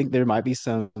I do think there might be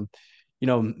some,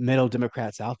 middle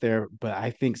Democrats out there, but I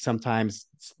think sometimes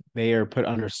they are put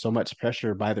under so much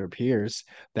pressure by their peers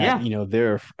that Yeah,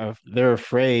 they're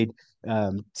afraid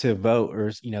to vote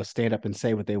or stand up and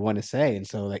say what they want to say, and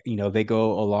so like they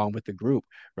go along with the group,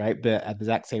 right? But at the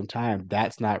exact same time,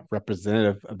 that's not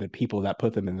representative of the people that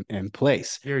put them in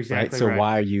place, you're right? exactly So right.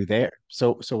 why are you there?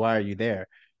 So why are you there?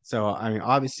 So I mean,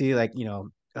 obviously, like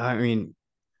I mean,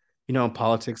 in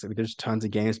politics, I mean, there's tons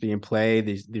of games being played.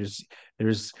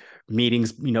 There's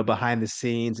meetings, behind the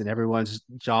scenes, and everyone's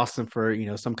jostling for,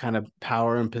 some kind of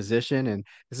power and position. And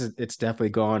it's definitely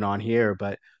going on here.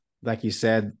 But like you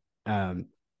said, um,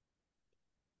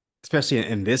 especially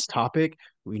in this topic,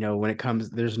 when it comes,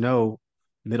 there's no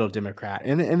middle Democrat,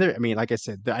 and there, I mean, like I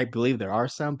said, I believe there are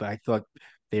some, but I feel like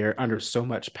they're under so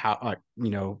much power,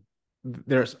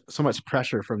 there's so much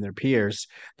pressure from their peers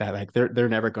that like they're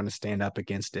never going to stand up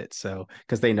against it. So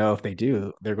because they know if they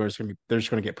do, they're just going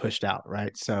to get pushed out,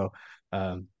 right? So,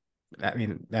 um, I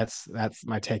mean, that's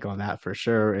my take on that for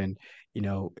sure. And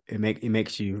it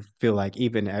makes you feel like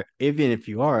even if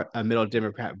you are a middle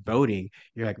Democrat voting,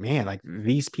 you're like, man, like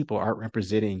these people aren't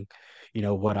representing,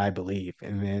 what I believe.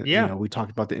 And then, Yeah, we talked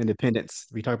about the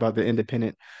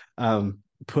independent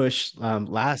push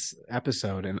last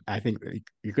episode, and I think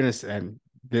you're gonna and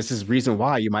this is reason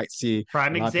why you might see a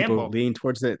prime lot of people example. lean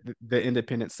towards the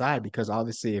independent side, because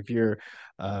obviously if you're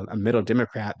a middle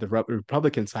Democrat, the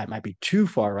Republican side might be too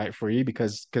far right for you,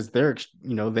 because they're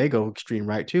they go extreme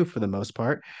right too for the most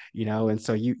part, and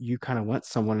so you kind of want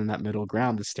someone in that middle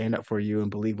ground to stand up for you and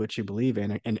believe what you believe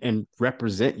in, and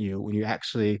represent you when you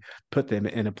actually put them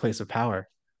in a place of power.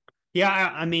 Yeah,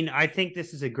 I mean, I think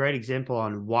this is a great example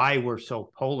on why we're so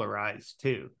polarized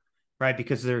too, right?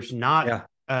 Because there's not Yeah.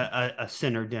 a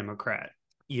center Democrat,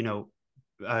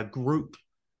 group,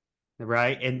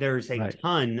 right? And there's a Right.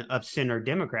 ton of center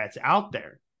Democrats out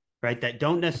there, right, that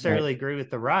don't Right. necessarily agree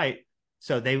with the right,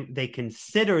 so they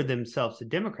consider themselves a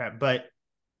Democrat, but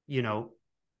you know,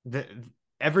 the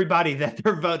everybody that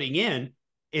they're voting in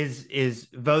is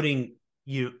voting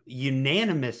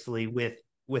unanimously with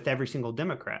every single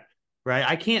Democrat, right?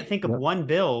 I can't think of Yep. one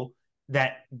bill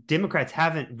that Democrats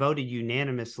haven't voted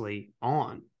unanimously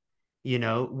on,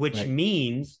 which Right.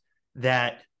 means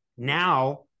that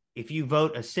now if you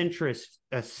vote a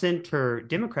center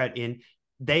Democrat in,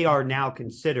 they are now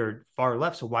considered far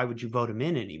left. So why would you vote them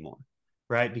in anymore?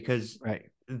 Right? Because Right.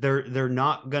 they're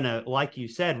not gonna, like you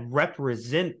said,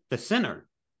 represent the center.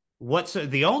 What's Right.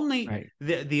 the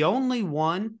only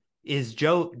one is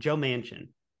Joe Manchin.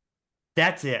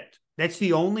 That's it. That's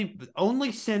the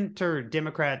only center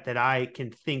Democrat that I can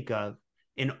think of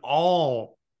in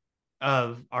all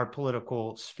of our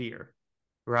political sphere,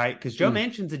 right? Because Joe Mm.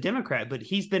 Manchin's a Democrat, but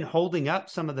he's been holding up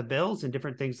some of the bills and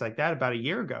different things like that about a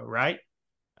year ago, right?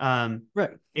 Um,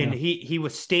 Right. and Yeah. he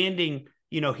was standing,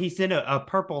 he's in a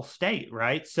purple state,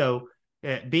 right? So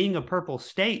being a purple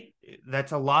state,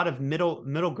 that's a lot of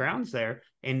middle grounds there,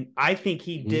 and I think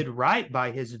he Mhm. did right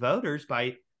by his voters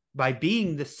by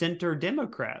being the center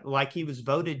Democrat, like he was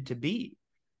voted to be,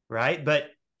 right?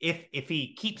 But if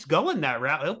he keeps going that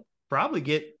route, he'll probably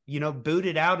get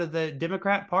booted out of the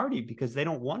Democrat Party because they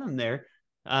don't want him there.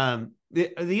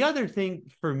 The other thing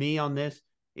for me on this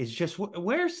is just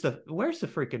where's the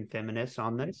freaking feminists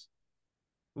on this?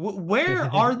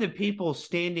 Where are the people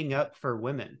standing up for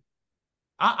women?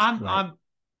 Right.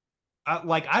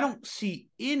 Like, I don't see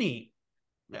any,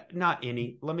 not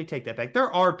any, let me take that back.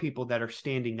 There are people that are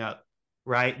standing up,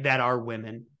 right, that are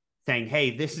women, saying,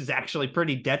 hey, this is actually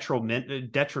pretty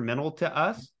detrimental to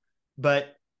us.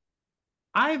 But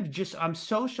I'm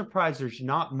so surprised there's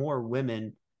not more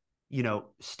women,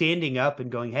 standing up and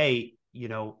going, hey,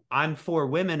 I'm for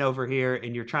women over here,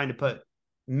 and you're trying to put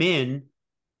men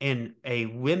in a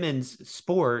women's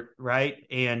sport, right?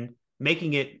 And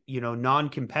making it,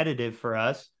 non-competitive for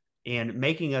us and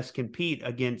making us compete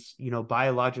against,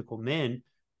 biological men.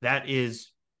 That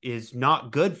is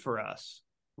not good for us,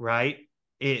 right?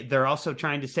 They're also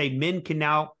trying to say men can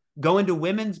now go into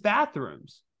women's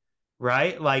bathrooms,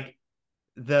 right? Like,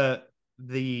 the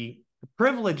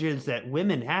privileges that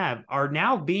women have are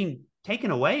now being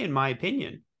taken away, in my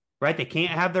opinion. Right? They can't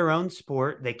have their own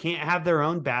sport. They can't have their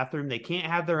own bathroom. They can't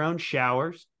have their own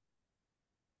showers.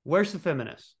 Where's the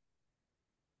feminists?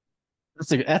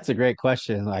 That's a great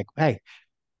question. Like, hey,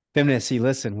 feminists, you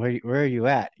listen, where are you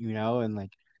at? You know, and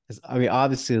like, 'cause, I mean,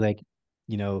 obviously, like,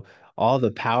 you know, all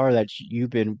the power that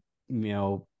you've been, you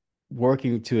know,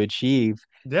 working to achieve,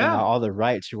 and Yeah. all the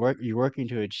rights you're working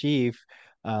to achieve,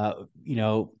 you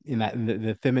know, in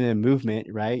the feminine movement,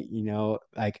 right? You know,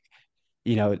 like,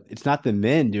 you know, it's not the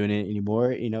men doing it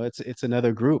anymore. You know, it's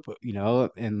another group. You know,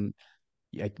 and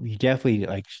like you definitely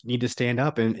like need to stand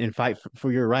up and fight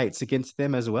for your rights against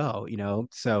them as well. You know,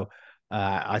 so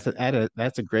I thought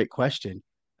that's a great question.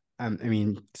 I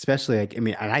mean, especially like, I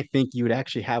mean, and I think you would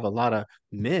actually have a lot of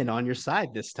men on your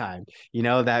side this time, you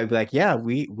know, that would be like, yeah,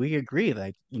 we agree.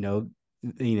 Like, you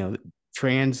know,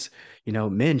 trans, you know,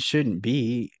 men shouldn't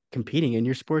be competing in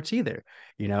your sports either,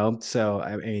 you know? So,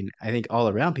 I mean, I think all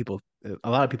around people, a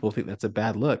lot of people think that's a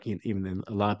bad look, even then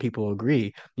a lot of people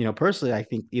agree. You know, personally, I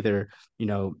think either, you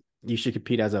know, you should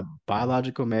compete as a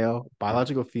biological male,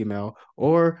 biological female,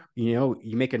 or you know,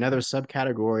 you make another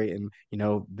subcategory, and you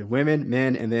know, the women,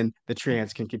 men, and then the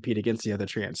trans can compete against the other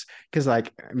trans. Because,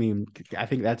 like, I mean, I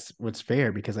think that's what's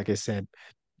fair. Because, like I said,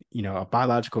 you know, a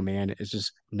biological man is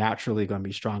just naturally going to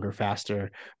be stronger,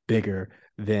 faster, bigger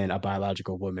than a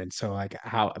biological woman. So like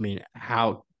how, I mean,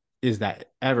 how is that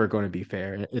ever going to be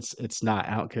fair? It's not.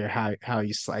 I don't care how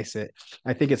you slice it.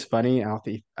 I think it's funny. I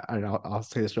don't know, I'll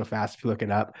say this real fast if you look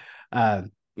it up.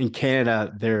 In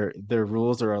Canada, their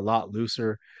rules are a lot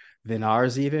looser than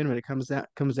ours, even when it comes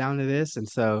down to this. And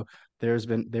so there was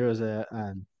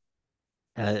a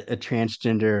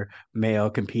transgender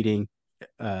male competing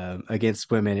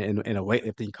against women in a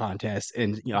weightlifting contest,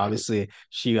 and you know, obviously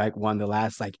she like won the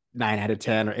last like 9 out of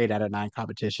 10 or 8 out of 9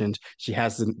 competitions. She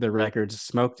has the records,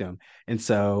 smoked them. And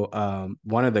so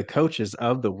one of the coaches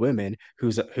of the women,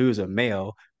 who's a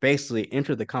male, basically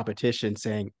entered the competition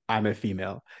saying, I'm a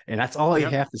female, and that's all you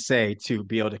Yep. have to say to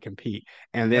be able to compete.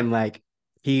 And then Yep. like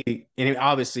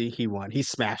obviously he won. He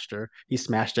smashed her. He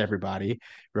smashed everybody,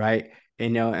 right? You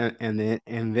know,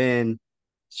 and then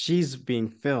she's being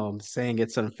filmed saying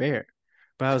it's unfair.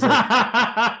 But I was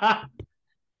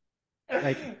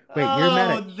like, wait, you're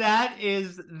mad at Oh, that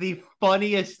is the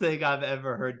funniest thing I've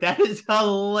ever heard. That is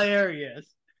hilarious.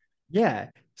 yeah.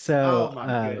 So Oh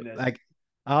my goodness. like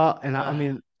I Uh,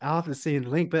 mean I'll have to see the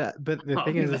link, but the oh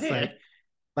thing is it's man.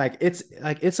 like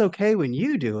it's okay when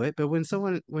you do it, but when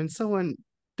someone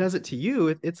does it to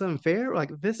you, it's unfair.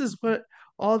 Like this is what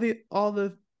all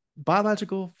the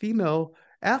biological female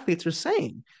athletes are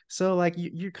saying. So like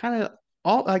you're kind of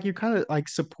all like you're kind of like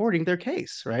supporting their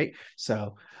case, right?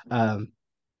 So um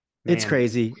it's Man.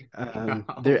 crazy.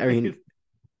 There, I mean, Golly.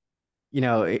 you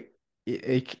know,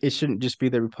 it shouldn't just be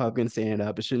the Republicans standing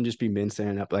up. It shouldn't just be men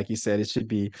standing up, like you said. It should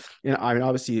be, you know, I mean,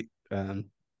 obviously,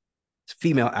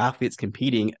 female athletes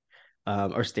competing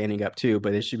are standing up too,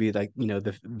 but it should be like, you know,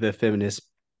 the feminist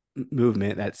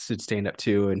movement that should stand up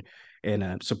too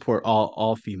and support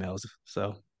all females.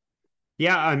 So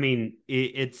Yeah, I mean,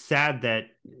 it's sad that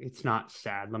it's not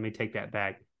sad. Let me take that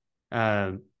back.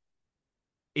 Um,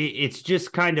 it's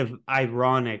just kind of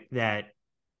ironic that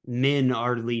men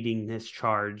are leading this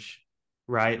charge,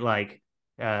 right? Like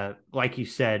you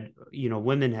said,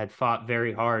 women had fought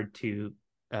very hard to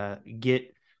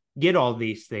get all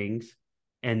these things,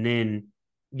 and then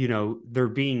they're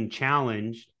being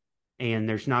challenged, and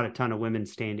there's not a ton of women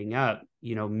standing up.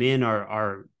 Men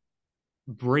are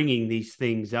bringing these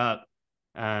things up,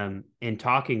 and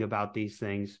talking about these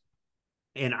things,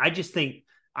 and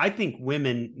I think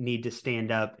women need to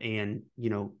stand up and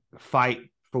fight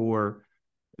for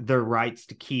their rights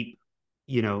to keep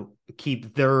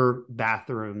their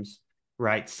bathrooms,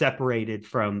 right, separated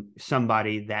from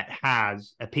somebody that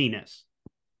has a penis,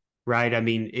 right? I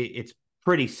mean, it's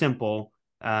pretty simple.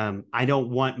 I don't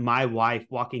want my wife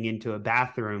walking into a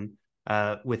bathroom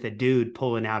with a dude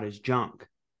pulling out his junk,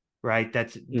 right?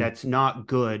 That's not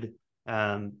good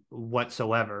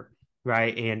whatsoever,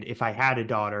 right? And if I had a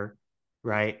daughter,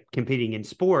 right, competing in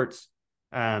sports,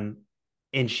 um,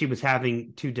 and she was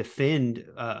having to defend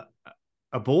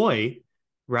a boy,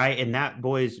 right, and that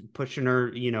boy's pushing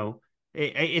her,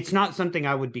 it's not something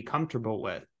I would be comfortable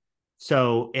with.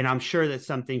 So, and I'm sure that's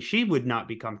something she would not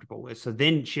be comfortable with. So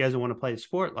then she doesn't want to play the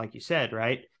sport, like you said,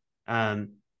 right? I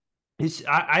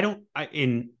don't, I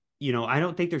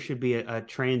don't think there should be a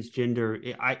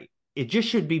transgender. It just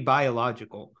should be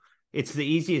biological. It's the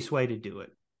easiest way to do it,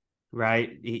 right?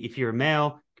 If you're a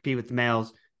male, compete with the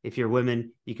males. If you're a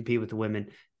woman, you compete with the women.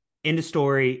 End of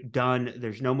story. Done.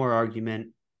 There's no more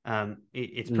argument.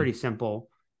 It's pretty simple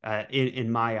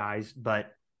in my eyes,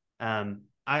 but I'm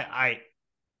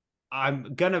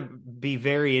gonna be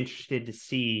very interested to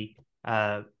see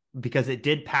because it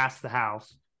did pass the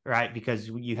House, right? Because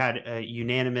you had a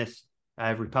unanimous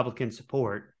Republican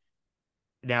support.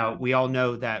 Now we all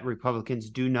know that Republicans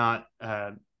do not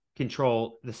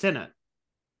control the Senate,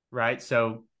 right?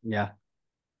 So Yeah.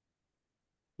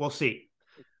 we'll see.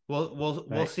 We'll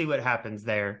Right. see what happens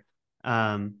there.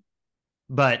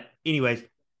 But anyways,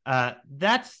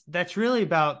 that's really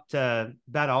about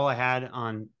all I had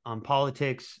on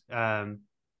politics. I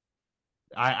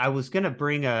was gonna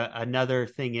bring another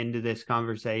thing into this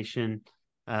conversation,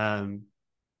 um,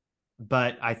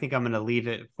 but I think I'm gonna leave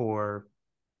it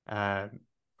uh,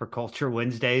 for Culture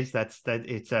Wednesdays. That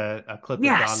it's a clip with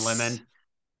Don Yes. Lemon.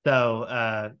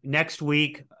 So next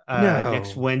No.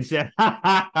 Wednesday.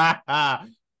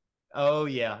 Oh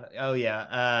yeah, oh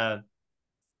yeah.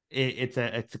 It's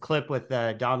a clip with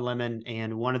Don Lemon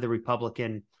and one of the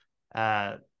Republican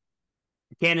uh,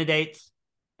 candidates,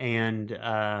 and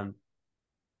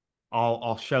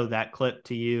I'll show that clip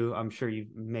to you. I'm sure you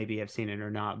maybe have seen it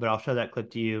or not, but I'll show that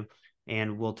clip to you,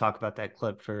 and we'll talk about that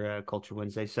clip for Culture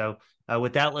Wednesday. So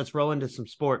with that, let's roll into some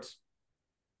sports.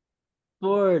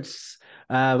 Sports.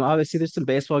 Obviously, there's some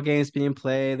baseball games being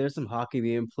played. There's some hockey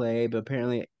being played, but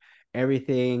apparently,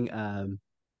 everything.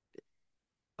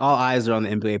 All eyes are on the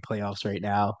NBA playoffs right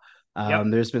now. Yep.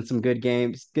 There's been some good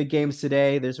games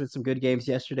today. There's been some good games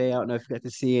yesterday. I don't know if you got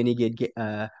to see any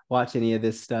watch any of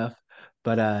this stuff,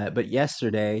 but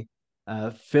yesterday,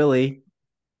 Philly,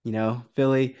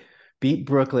 Philly beat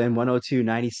Brooklyn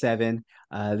 102-97.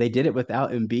 They did it without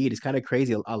Embiid. It's kind of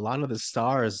crazy. A lot of the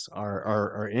stars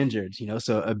are injured,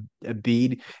 so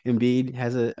Embiid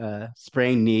has a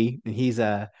sprained knee, and he's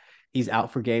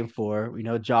out for game 4.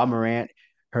 Ja Morant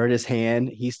hurt his hand.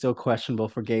 He's still questionable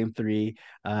for game 3.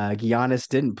 Giannis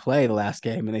didn't play the last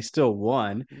game, and they still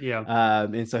won. Yeah.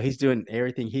 And so he's doing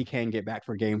everything he can get back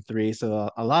for game 3. So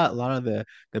a lot of the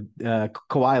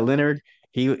Kawhi Leonard,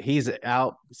 he's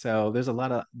out. So there's a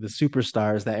lot of the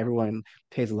superstars that everyone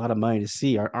pays a lot of money to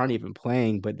see aren't even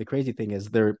playing. But the crazy thing is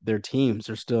their teams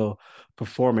are still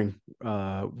performing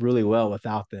really well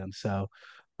without them. So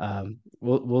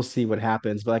we'll see what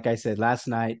happens. But like I said last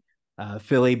night,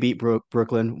 Philly beat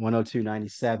Brooklyn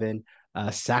 102-97.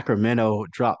 Sacramento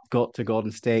dropped to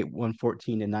Golden State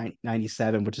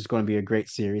 114-97, which is going to be a great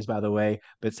series, by the way.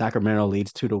 But Sacramento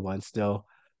leads 2-1 still.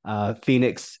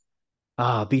 Phoenix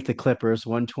beat the Clippers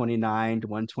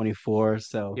 129-124.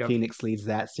 So Yep. Phoenix leads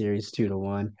that series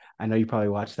 2-1. I know you probably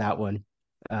watched that one.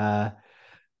 Uh,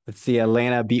 let's see,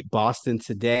 Atlanta beat Boston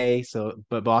today.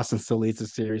 But Boston still leads the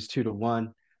series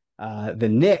 2-1. The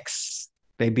Knicks,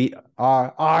 they beat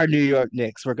our New York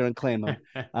Knicks. We're gonna claim them.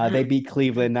 They beat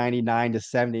Cleveland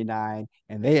 99-79,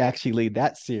 and they actually lead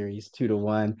that series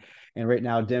 2-1. And right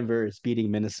now, Denver is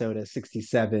beating Minnesota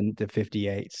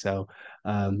 67-58. So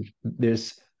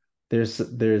there's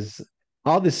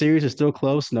all the series are still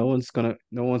close. No one's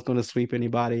gonna sweep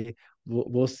anybody.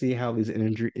 We'll see how these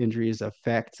injuries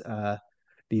affect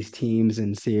these teams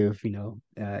and see if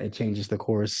it changes the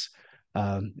course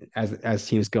as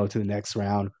teams go to the next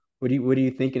round. What are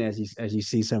you thinking as you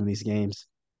see some of these games?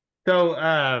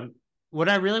 So what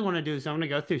I really want to do is I want to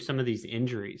go through some of these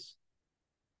injuries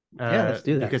Yeah, let's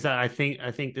do that. because I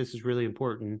think this is really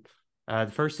important.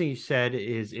 The first thing you said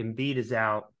is Embiid is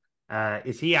out.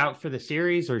 Is he out for the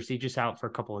series or is he just out for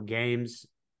a couple of games?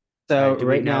 So Do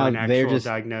we right know now an they're actual just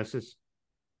diagnosis?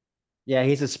 yeah,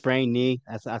 he's a sprained knee.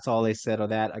 That's all they said on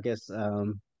that. I guess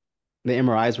the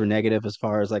MRIs were negative as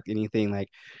far as like anything like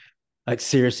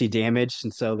seriously damaged,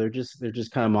 and so they're just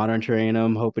kind of monitoring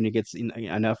him, hoping he gets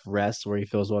enough rest where he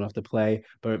feels well enough to play.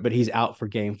 But he's out for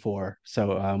game 4,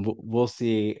 so we'll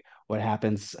see what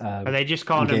happens Are they just in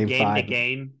calling him game to game 5.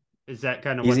 game? Is that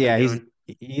kind of He's what they're yeah,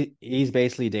 doing? he's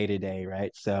basically day to day,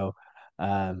 right? So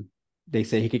they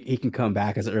say he can come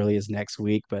back as early as next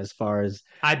week. But as far as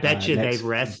I bet you they next,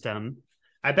 rest him.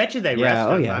 I bet you they yeah, rest oh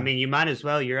him. I yeah, mean, you might as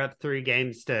well. You're up 3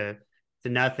 games to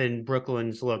nothing.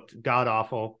 Brooklyn's looked god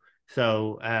awful.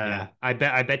 So yeah, I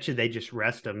bet you they just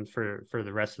rest him for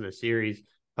the rest of the series.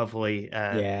 Hopefully,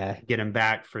 yeah, get him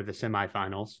back for the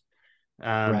semifinals.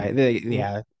 right.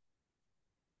 Yeah,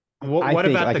 I What think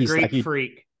about the Greek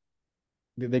Freak?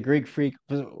 the Greek Freak,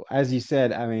 as you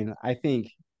said. I mean, I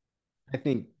think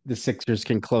the Sixers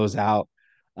can close out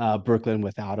Brooklyn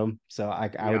without him. So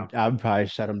Yeah, I would probably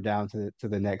shut him down to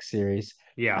the next series.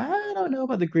 yeah. I don't know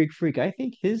about the Greek Freak. I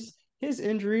think his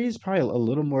injury is probably a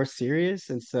little more serious,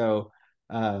 and so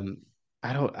um,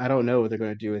 I don't know what they're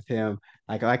going to do with him.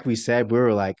 Like we said, we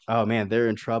were like, oh man, they're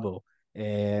in trouble,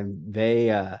 and they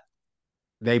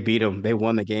beat him. They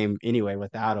won the game anyway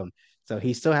without him. So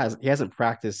he hasn't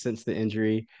practiced since the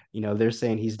injury. You know, they're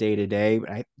saying he's day to day,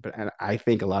 but I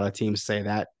think a lot of teams say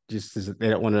that just as they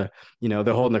don't want to, you know,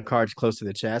 they're holding their cards close to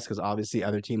the chest because obviously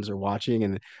other teams are watching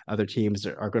and other teams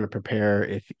are going to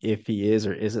prepare if he is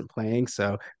or isn't playing.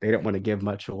 So they don't want to give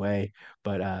much away.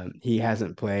 But he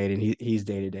hasn't played and he's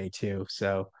day to day too.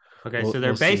 So Okay, so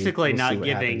they're basically we'll see not what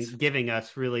happens. giving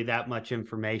us really that much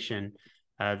information.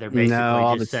 They're No, basically all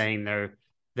just this saying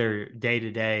they're day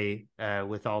to day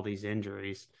with all these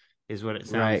injuries is what it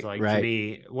sounds right, like to right.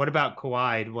 me. What about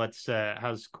Kawhi?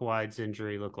 How's Kawhi's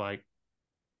injury look like?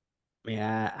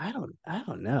 Yeah, I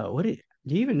don't know. Do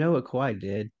you even know what Kawhi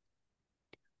did?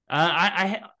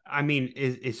 I mean,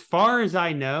 as far as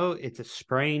I know, it's a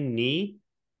sprained knee,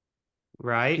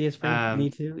 He right? has sprained knee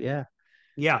too. Yeah,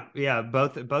 Yeah,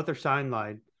 both are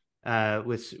sidelined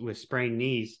with sprained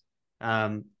knees.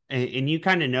 And you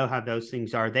kind of know how those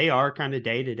things are. They are kind of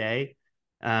day to day.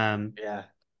 Um, yeah.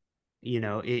 you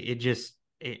know,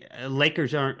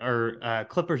 Lakers aren't or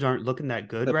Clippers aren't looking that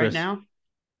good right Clippers. now,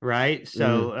 right?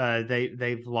 So Mm,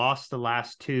 they've lost the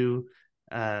last two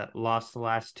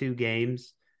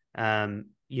games.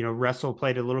 You know, Russell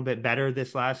played a little bit better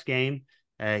this last game.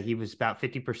 He was about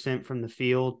 50% from the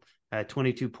field,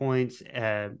 22 points,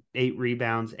 8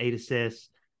 rebounds, 8 assists.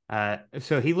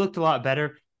 So he looked a lot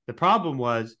better. The problem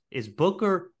is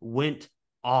Booker went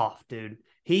off, dude.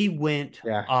 He went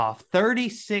yeah, off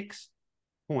 36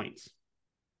 points.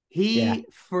 yeah, He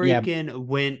yeah, freaking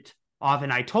went off.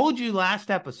 And I told you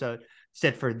last episode,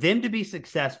 said for them to be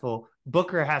successful,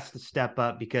 Booker has to step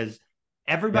up because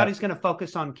everybody's yep, going to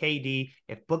focus on KD.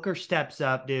 If Booker steps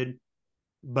up, dude,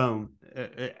 boom.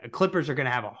 Clippers are going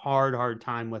to have a hard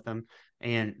time with them.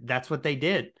 And that's what they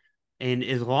did. And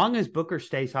as long as Booker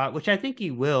stays hot, which I think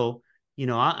he will, you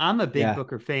know, I'm a big yeah,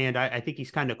 Booker fan. I think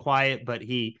he's kind of quiet, but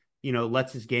he, you know,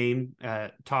 lets his game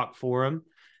talk for him.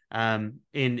 And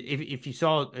if you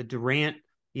saw Durant,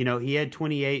 you know, he had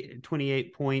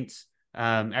 28 points.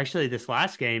 Actually, this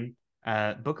last game,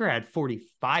 Booker had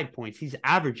 45 points. He's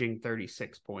averaging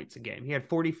 36 points a game. He had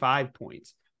 45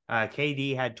 points.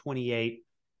 KD had 28.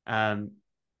 Um,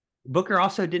 Booker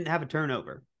also didn't have a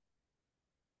turnover.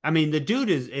 I mean, the dude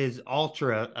is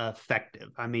ultra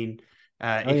effective. I mean,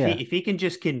 oh yeah, if he can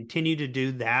just continue to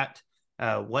do that,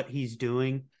 what he's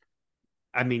doing,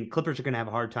 I mean, Clippers are going to have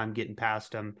a hard time getting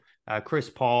past him. Chris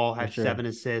Paul for had sure. 7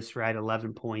 assists, right?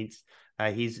 11 points.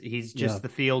 He's Yeah, just the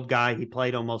field guy. He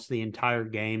played almost the entire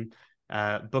game.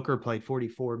 Booker played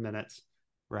 44 minutes,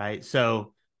 right?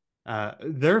 So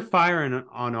they're firing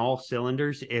on all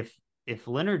cylinders. If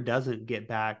Leonard doesn't get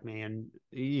back, man,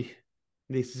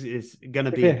 this is going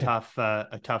to be a tough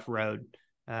road,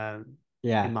 uh, in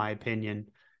yeah, my opinion.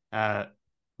 Uh,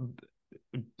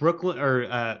 Brooklyn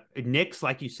or Knicks,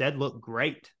 like you said, look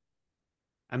great.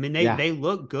 I mean, yeah, they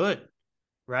look good,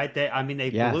 right? They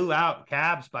yeah. blew out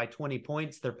Cavs by 20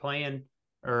 points. They're playing,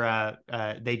 or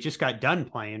they just got done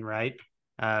playing, right?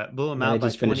 Blew them Yeah, they out by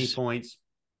just 20 finished. points.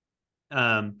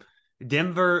 Um,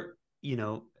 Denver, you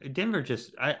know, Denver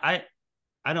just I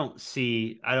don't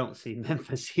see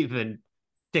Memphis even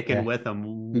sticking Yeah, with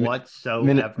them Mi-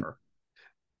 Min whatsoever.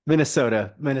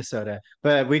 Minnesota.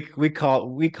 But we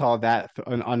called that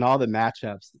on all the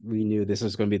matchups. We knew this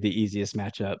was going to be the easiest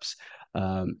matchups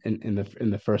in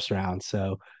the first round.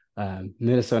 So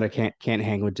Minnesota can't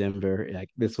hang with Denver. Like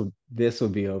this will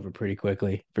be over pretty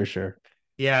quickly for sure.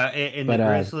 Yeah, and the But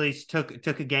Grizzlies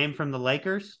took a game from the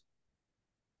Lakers.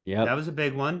 That yep, was a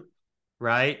big one,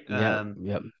 right? yep,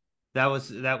 yep. That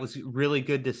was really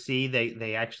good to see.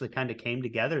 They actually kind of came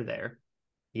together there.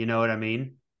 You know what I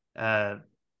mean? Uh,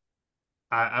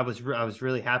 I was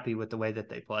really happy with the way that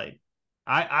they played.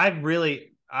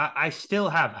 I still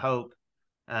have hope.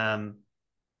 Um,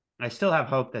 I still have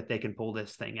hope that they can pull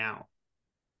this thing out.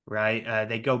 Right?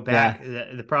 They go back.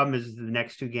 Yeah, The problem is the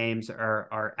next 2 games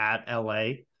are at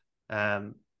LA.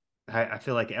 I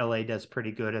feel like LA does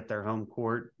pretty good at their home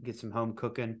court, get some home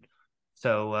cooking.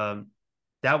 So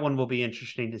that one will be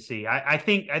interesting to see. I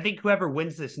think whoever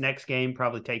wins this next game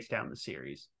probably takes down the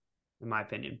series, in my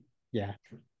opinion. Yeah.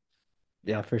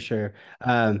 Yeah, for sure.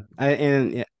 And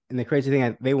the crazy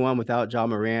thing, they won without Ja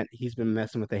Morant. He's been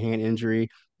messing with a hand injury.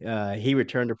 He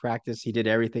returned to practice. He did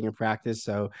everything in practice,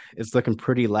 so it's looking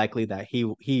pretty likely that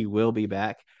he will be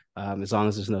back, as long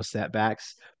as there's no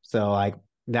setbacks. So like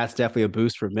that's definitely a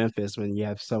boost for Memphis when you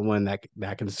have someone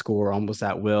that can score almost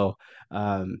at will.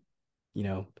 Um, you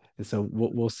know, and so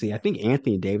we'll see. I think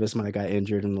Anthony Davis might have got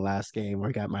injured in the last game,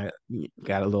 or got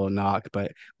a little knock,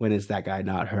 but when is that guy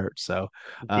not hurt? So,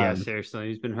 Yeah, um, seriously,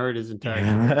 he's been hurt his entire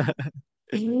yeah.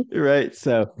 career. Right.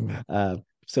 Uh,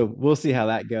 so we'll see how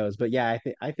that goes. But yeah,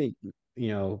 I think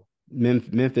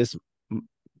Memphis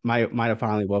might have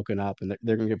finally woken up, and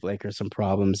they're gonna give Lakers some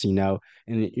problems. And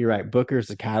you're right, Booker's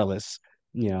the catalyst.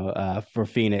 For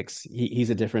Phoenix, he's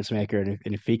a difference maker, and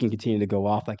if he can continue to go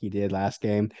off like he did last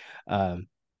game, um,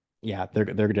 yeah, they're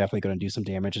definitely going to do some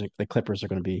damage, and the Clippers are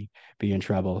going to be in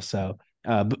trouble. So,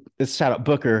 let's shout out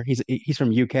Booker. He's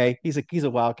from UK. He's a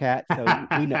Wildcat, so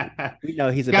we know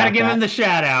he's Got to about give him that. the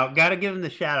shout out. Got to give him the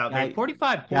shout out, man. Gotta,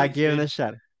 45 gotta points, give him a dude.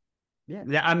 shot.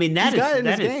 Yeah, I mean, he's got it in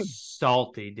his that game. is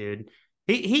salty, dude.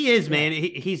 He is, Yeah, man.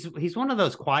 He's one of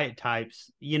those quiet types,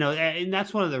 and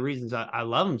that's one of the reasons I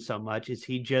love him so much is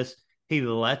he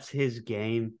lets his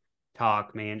game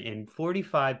talk, man. And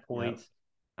 45 yeah, points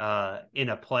in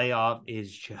a playoff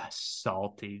is just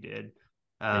salty, dude.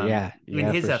 yeah, I mean,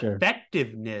 yeah, his for sure.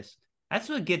 effectiveness, that's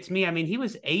what gets me. I mean, he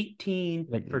was 18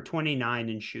 Like, for 29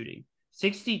 in shooting,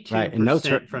 right, and no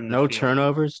 62% from the no field,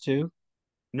 turnovers too.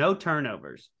 no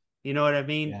turnovers. You know what I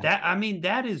mean? Yeah,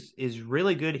 That is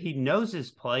really good. He knows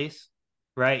his place,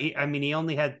 right? I mean, he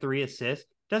only had 3 assists.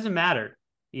 Doesn't matter.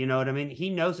 You know what I mean? He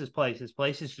knows his place. His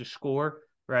place is to score,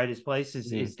 right? His place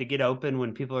mhm, is to get open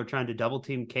when people are trying to double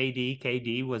team KD.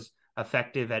 KD was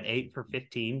effective at 8 for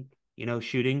 15,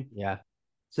 shooting. yeah,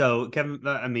 So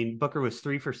I mean, Booker was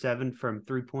 3 for 7 from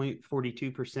 3 point,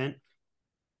 42%.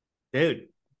 Dude,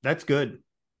 that's good.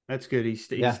 That's good. He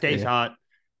yeah, stays yeah, hot.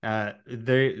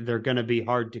 They're going to be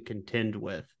hard to contend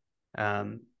with.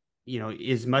 Um,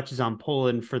 as much as I'm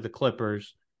pulling for the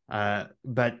Clippers,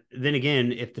 but then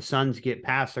again, if the Suns get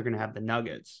past, they're going to have the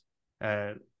Nuggets,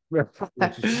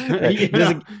 which is right.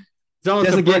 Doesn't it's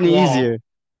almost a doesn't get brick any wall. easier.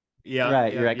 Yeah,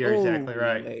 Right, you're yeah, like, you're exactly oh,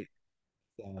 right. wait.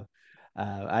 So,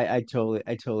 I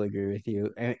totally agree with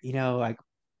you. And like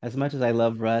as much as I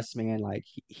love Russ, man, like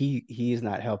he's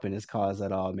not helping his cause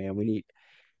at all, man.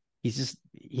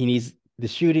 He needs the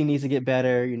shooting needs to get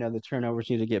better. The turnovers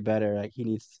need to get better. Like he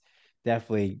needs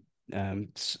definitely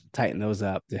tighten those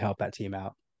up to help that team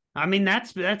out. I mean,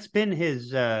 that's been his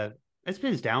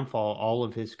downfall all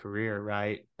of his career,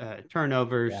 right?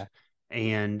 Turnovers Yeah,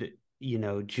 and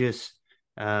just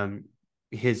um,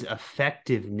 his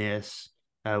effectiveness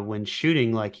when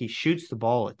shooting. Like he shoots the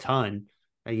ball a ton.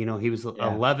 He was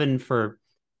yeah, 11 for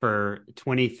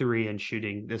 23 in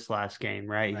shooting this last game,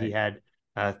 right? He right,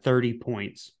 had 30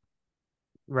 points,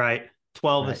 right?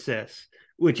 12 right, assists,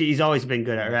 which he's always been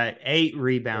good at, yeah, right? 8 right,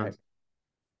 rebounds,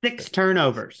 six right.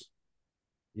 turnovers,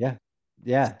 Yeah,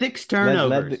 yeah. six Led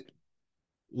led turnovers. the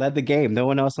led the game. No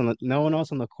one else on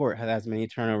the court had as many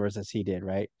turnovers as he did,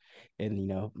 right? And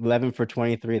 11 for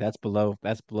 23, that's below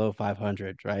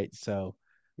 500, right? So,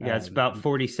 Yeah, it's um, about and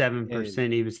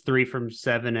 47%. He was 3 from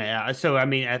 7. So, I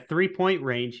mean, at 3 point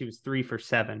range, he was 3 for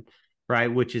 7, right?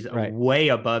 Which is right, way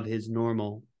above his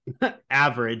normal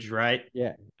average, right?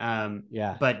 yeah, Um,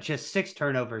 yeah, but just 6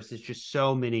 turnovers is just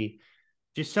so many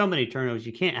turnovers.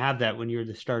 You can't have that when you're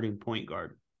the starting point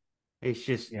guard. It's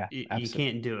just, yeah, you absolutely.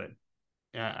 can't do it.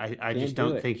 I just Can't do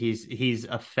don't it. think he's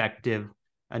effective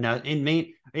enough. And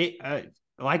me,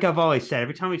 like I've always said,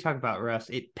 every time we talk about Russ,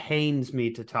 it pains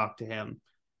me to talk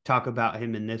about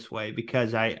him in this way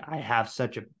because I have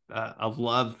such a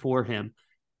love for him.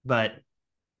 But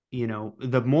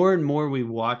the more and more we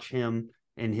watch him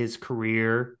in his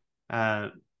career, uh,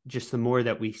 just the more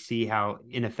that we see how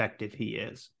ineffective he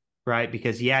is, right?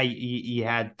 Because yeah, you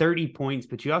had 30 points,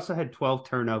 but you also had 12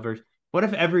 turnovers. What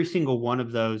if every single one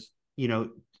of those,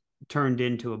 turned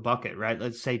into a bucket, right?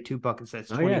 Let's say 2 buckets,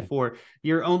 that's Oh yeah, 24.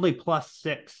 You're only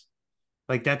 +6.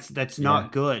 Like that's yeah.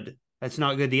 not good. That's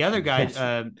not good. The other guy,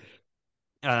 Yes,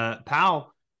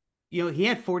 Powell, he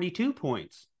had 42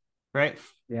 points, right?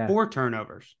 yeah. 4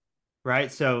 turnovers,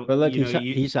 right? So, But look,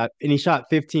 he shot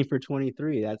 15 for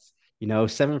 23. That's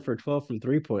 7 for 12 from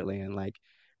 3-point land. Like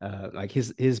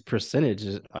his percentage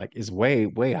is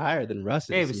way higher than yeah, it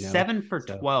Russ's. was 7 for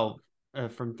So 12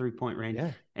 from 3 point range.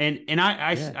 yeah, And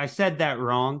yeah, I said that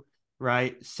wrong,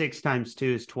 right? 6 times 2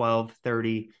 is 12,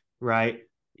 30, right?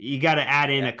 You got to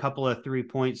add in a couple of 3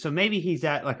 points. So maybe he's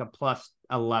at like a plus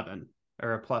 11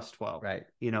 or a plus 12. Right.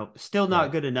 Still not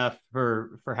Right. good enough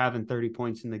for having 30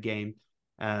 points in the game.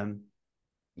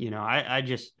 I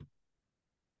just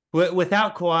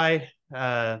without Kawhi,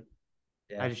 I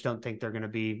just don't think they're going to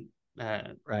be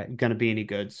Right. any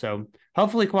good. So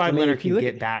hopefully I Kawhi mean, Leonard can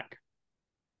get back.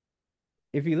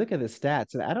 if you look at the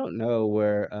stats, and I don't know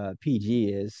where PG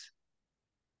is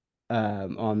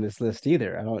on this list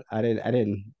either. I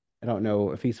don't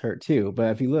know if he's hurt too.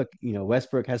 But if you look,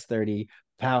 Westbrook has 30,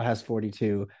 Powell has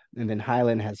 42, and then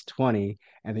Highland has 20,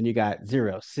 and then you got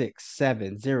 0, 6,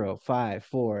 7, 0, 5,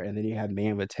 4, and then you have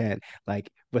Man with 10. Like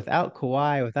without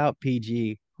Kawhi, without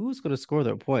PG, who's going to score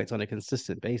their points on a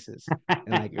consistent basis?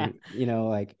 And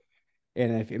and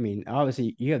if I mean,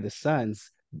 obviously you have the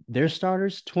Suns, their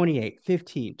starters 28,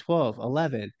 15, 12,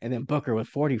 11, and then Booker with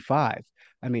 45.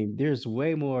 I mean, there's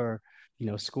way more,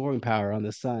 scoring power on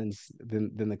the Suns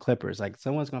than the Clippers. Like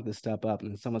someone's gonna have to step up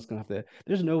and someone's gonna have to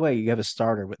there's no way you have a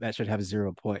starter that should have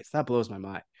 0 points. That blows my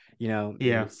mind. Yeah.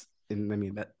 And I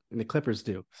mean that and the Clippers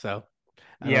do. So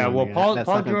I don't Yeah, know, well, man. That's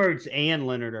Paul not gonna George and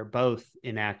Leonard are both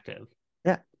inactive.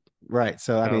 Yeah. Right.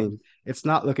 So I So mean, it's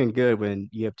not looking good when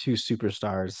you have two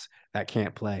superstars that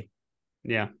can't play.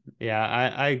 yeah,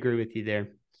 I agree with you there.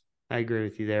 I agree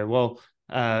with you there. Well,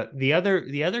 the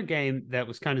other game that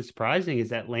was kind of surprising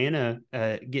is Atlanta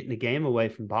getting a game away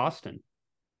from Boston.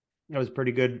 That was a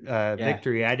pretty good Yeah.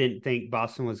 victory. I didn't think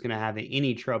Boston was going to have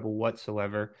any trouble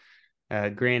whatsoever.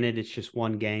 Granted, it's just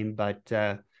one game, but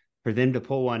for them to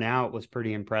pull one out was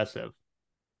pretty impressive.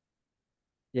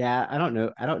 Yeah, I don't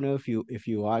know. I don't know if you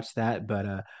watched that,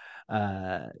 but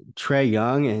Trey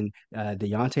Young and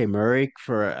Dejounte Murray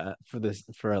for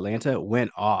Atlanta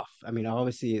went off. I mean,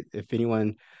 obviously, if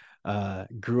anyone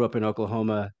grew up in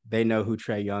Oklahoma, they know who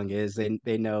Trey Young is.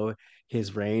 They know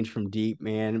his range from deep,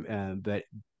 man. But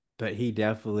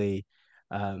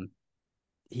um,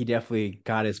 he definitely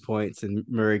got his points, and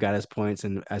Murray got his points,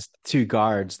 and as two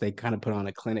guards, they kind of put on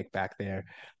a clinic back there.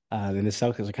 And the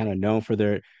Celtics are kind of known for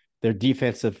their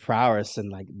defensive prowess,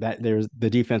 and like that, the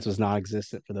defense was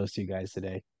non-existent for those two guys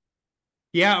today.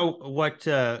 Yeah, what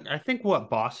I think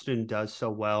what Boston does so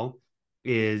well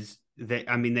is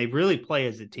they really play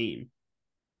as a team,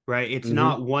 right? It's Hmm.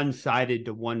 not one-sided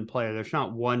to one player. There's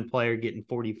not one player getting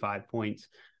 45 points.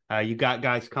 You got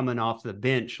guys coming off the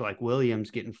bench like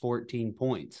Williams getting 14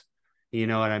 points. You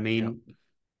know what I Yep. mean?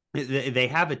 They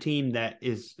have a team that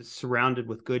is surrounded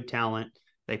with good talent.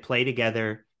 They play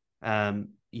together.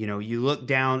 You look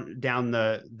down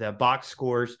the box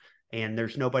scores, and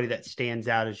there's nobody that stands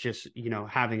out as just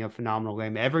having a phenomenal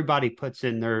game. Everybody puts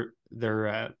in their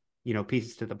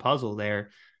pieces to the puzzle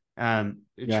there. Yeah.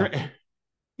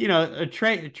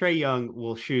 Trey Young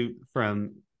will shoot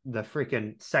from the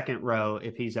freaking second row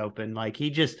if he's open. Like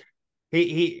it's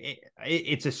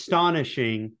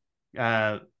astonishing.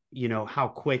 How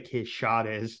quick his shot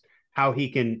is, how he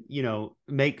can,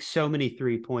 make so many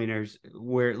 3-pointers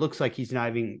where it looks like he's not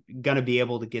even going to be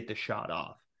able to get the shot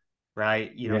off.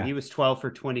 Right. Yeah. He was 12 for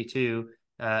 22,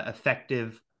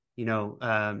 effective, in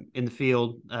the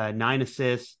field, 9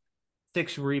 assists,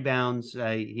 6 rebounds.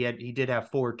 He did have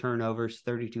 4 turnovers,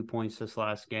 32 points this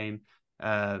last game.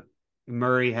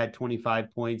 Murray had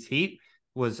 25 points. He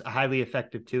was highly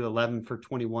effective too, 11 for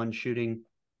 21 shooting.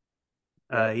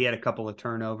 Yep. He had a couple of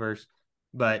turnovers,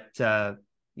 but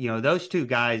those two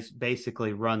guys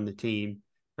basically run the team,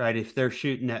 right? If they're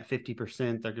shooting at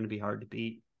 50%, they're going to be hard to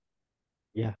beat.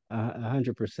 Yeah,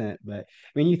 100%. But I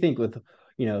mean, you think with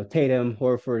Tatum,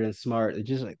 Horford, and Smart, they're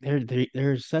just like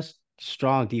they're such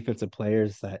strong defensive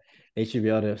players that they should be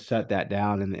able to shut that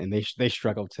down, and they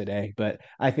struggled today. But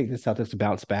I think the Celtics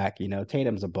bounce back.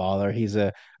 Tatum's a baller. He's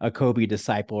a Kobe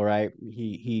disciple, right?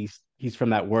 He's from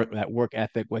that work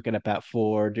ethic, waking up at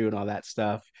 4, doing all that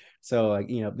stuff. So like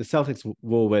the Celtics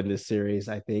will win this series,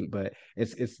 I think. But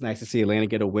it's nice to see Atlanta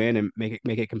get a win and make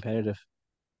it competitive.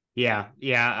 Yeah,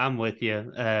 I'm with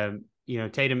you.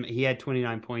 Tatum, he had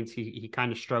 29 points. He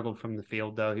kind of struggled from the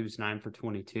field though. He was 9 for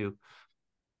 22.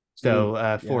 So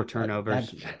Yeah, four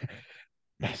turnovers.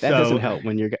 that doesn't So help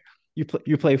when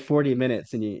you play 40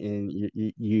 minutes and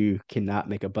you cannot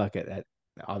make a bucket. That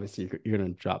obviously you're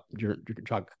gonna drop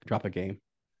a game.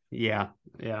 yeah,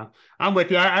 I'm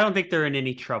with you. I don't think they're in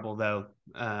any trouble though.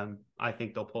 I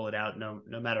think they'll pull it out no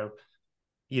matter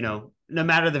no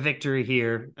matter the victory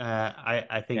here.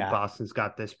 I think Yeah. Boston's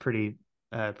got this pretty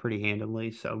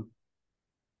handily. So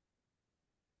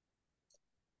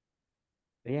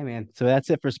Yeah, man. So that's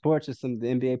it for sports. Just some the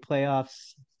NBA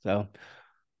playoffs. So that's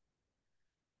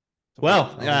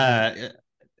well, all we got.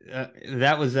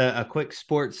 that was a quick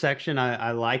sports section.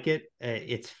 I like it.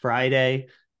 It's Friday.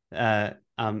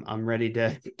 I'm ready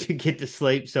to to get to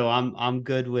sleep, so I'm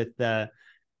good with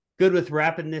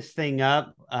wrapping this thing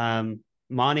up.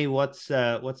 Monty, what's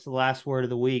the last word of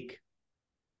the week?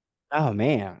 Oh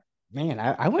man,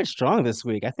 I went strong this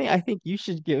week. I think you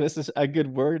should give us a good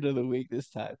word of the week this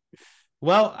time.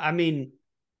 Well, I mean,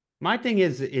 my thing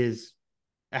is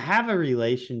have a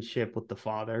relationship with the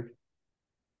Father,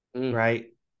 Mm, right?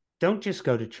 Don't just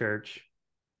go to church,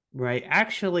 right?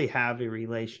 Actually have a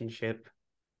relationship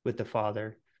with the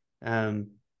Father. Um,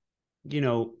 you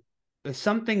know,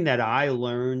 something that I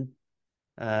learned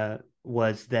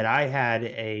was that I had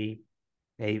a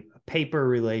paper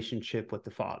relationship with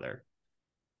the Father.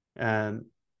 Um,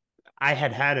 I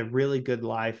had a really good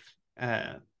life,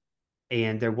 and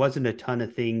there wasn't a ton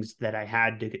of things that I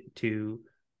had to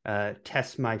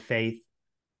test my faith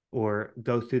or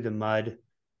go through the mud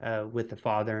with the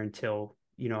Father until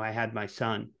I had my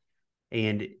son,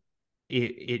 and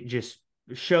it just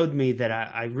showed me that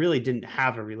I really didn't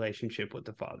have a relationship with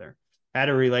the Father. I had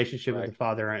a relationship with the right.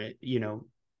 Father,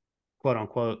 quote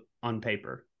unquote, on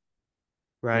paper,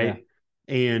 Yeah. right?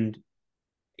 And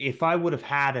if I would have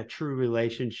had a true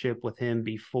relationship with him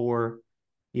before,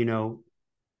 you know,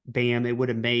 bam, it would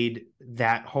have made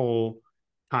that whole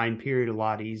time period a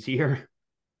lot easier,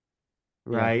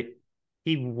 Yeah. right?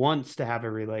 He wants to have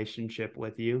a relationship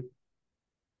with you.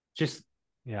 Just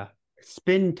Yeah.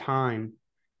 spend time.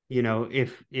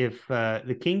 If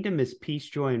the kingdom is peace,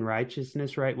 joy, and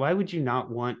righteousness, right? Why would you not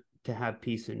want to have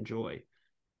peace and joy,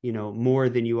 more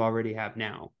than you already have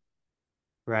now,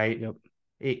 right? Yep.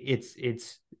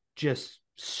 It's just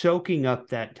soaking up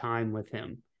that time with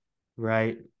him,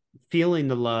 right? Feeling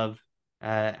the love,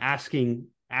 asking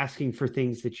for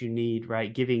things that you need,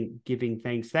 right? Giving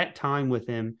thanks. That time with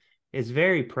him is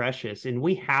very precious, and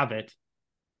we have it.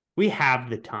 We have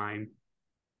the time,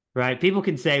 right? People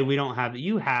can say we don't have it.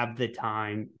 You have the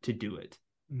time to do it,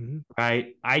 Hmm.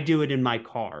 right? I do it in my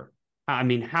car. I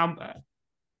mean, how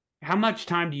much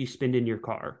time do you spend in your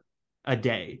car a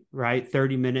day, right?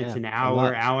 30 minutes, Yeah. an A hour,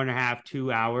 lot. hour and a half,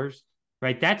 2 hours,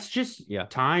 right? That's just Yeah.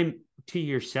 time to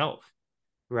yourself,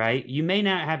 right? You may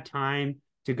not have time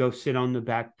to go sit on the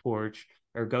back porch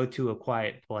or go to a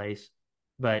quiet place,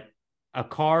 but a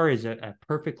car is a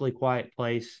perfectly quiet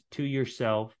place to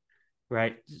yourself,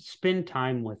 right? Spend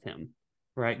time with him,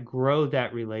 right? Grow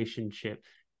that relationship.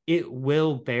 It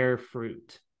will bear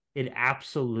fruit. It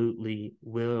absolutely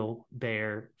will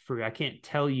bear fruit. I can't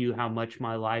tell you how much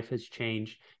my life has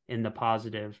changed in the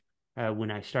positive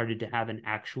when I started to have an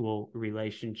actual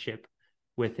relationship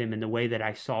with him, and the way that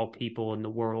I saw people in the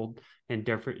world and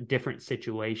different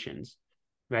situations,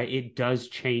 right? It does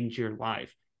change your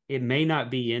life. It may not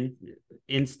be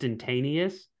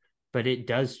instantaneous, but it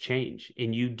does change,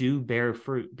 and you do bear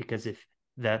fruit, because if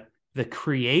the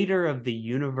creator of the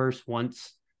universe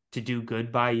wants to do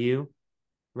good by you,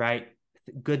 right?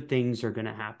 Good things are going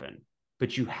to happen,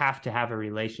 but you have to have a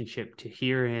relationship to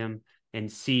hear him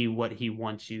and see what he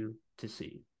wants you to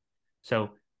see.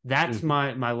 So that's Hmm.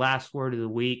 my last word of the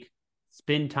week.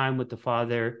 Spend time with the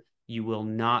Father. You will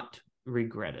not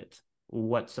regret it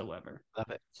whatsoever. Love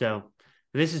it. So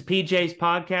this is PJ's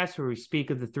podcast, where we speak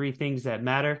of the three things that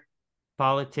matter: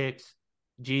 politics,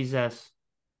 Jesus,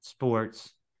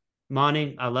 sports.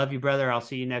 Monty, I love you, brother. I'll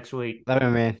see you next week. Love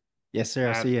it, man. Yes, sir.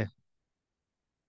 I'll see you.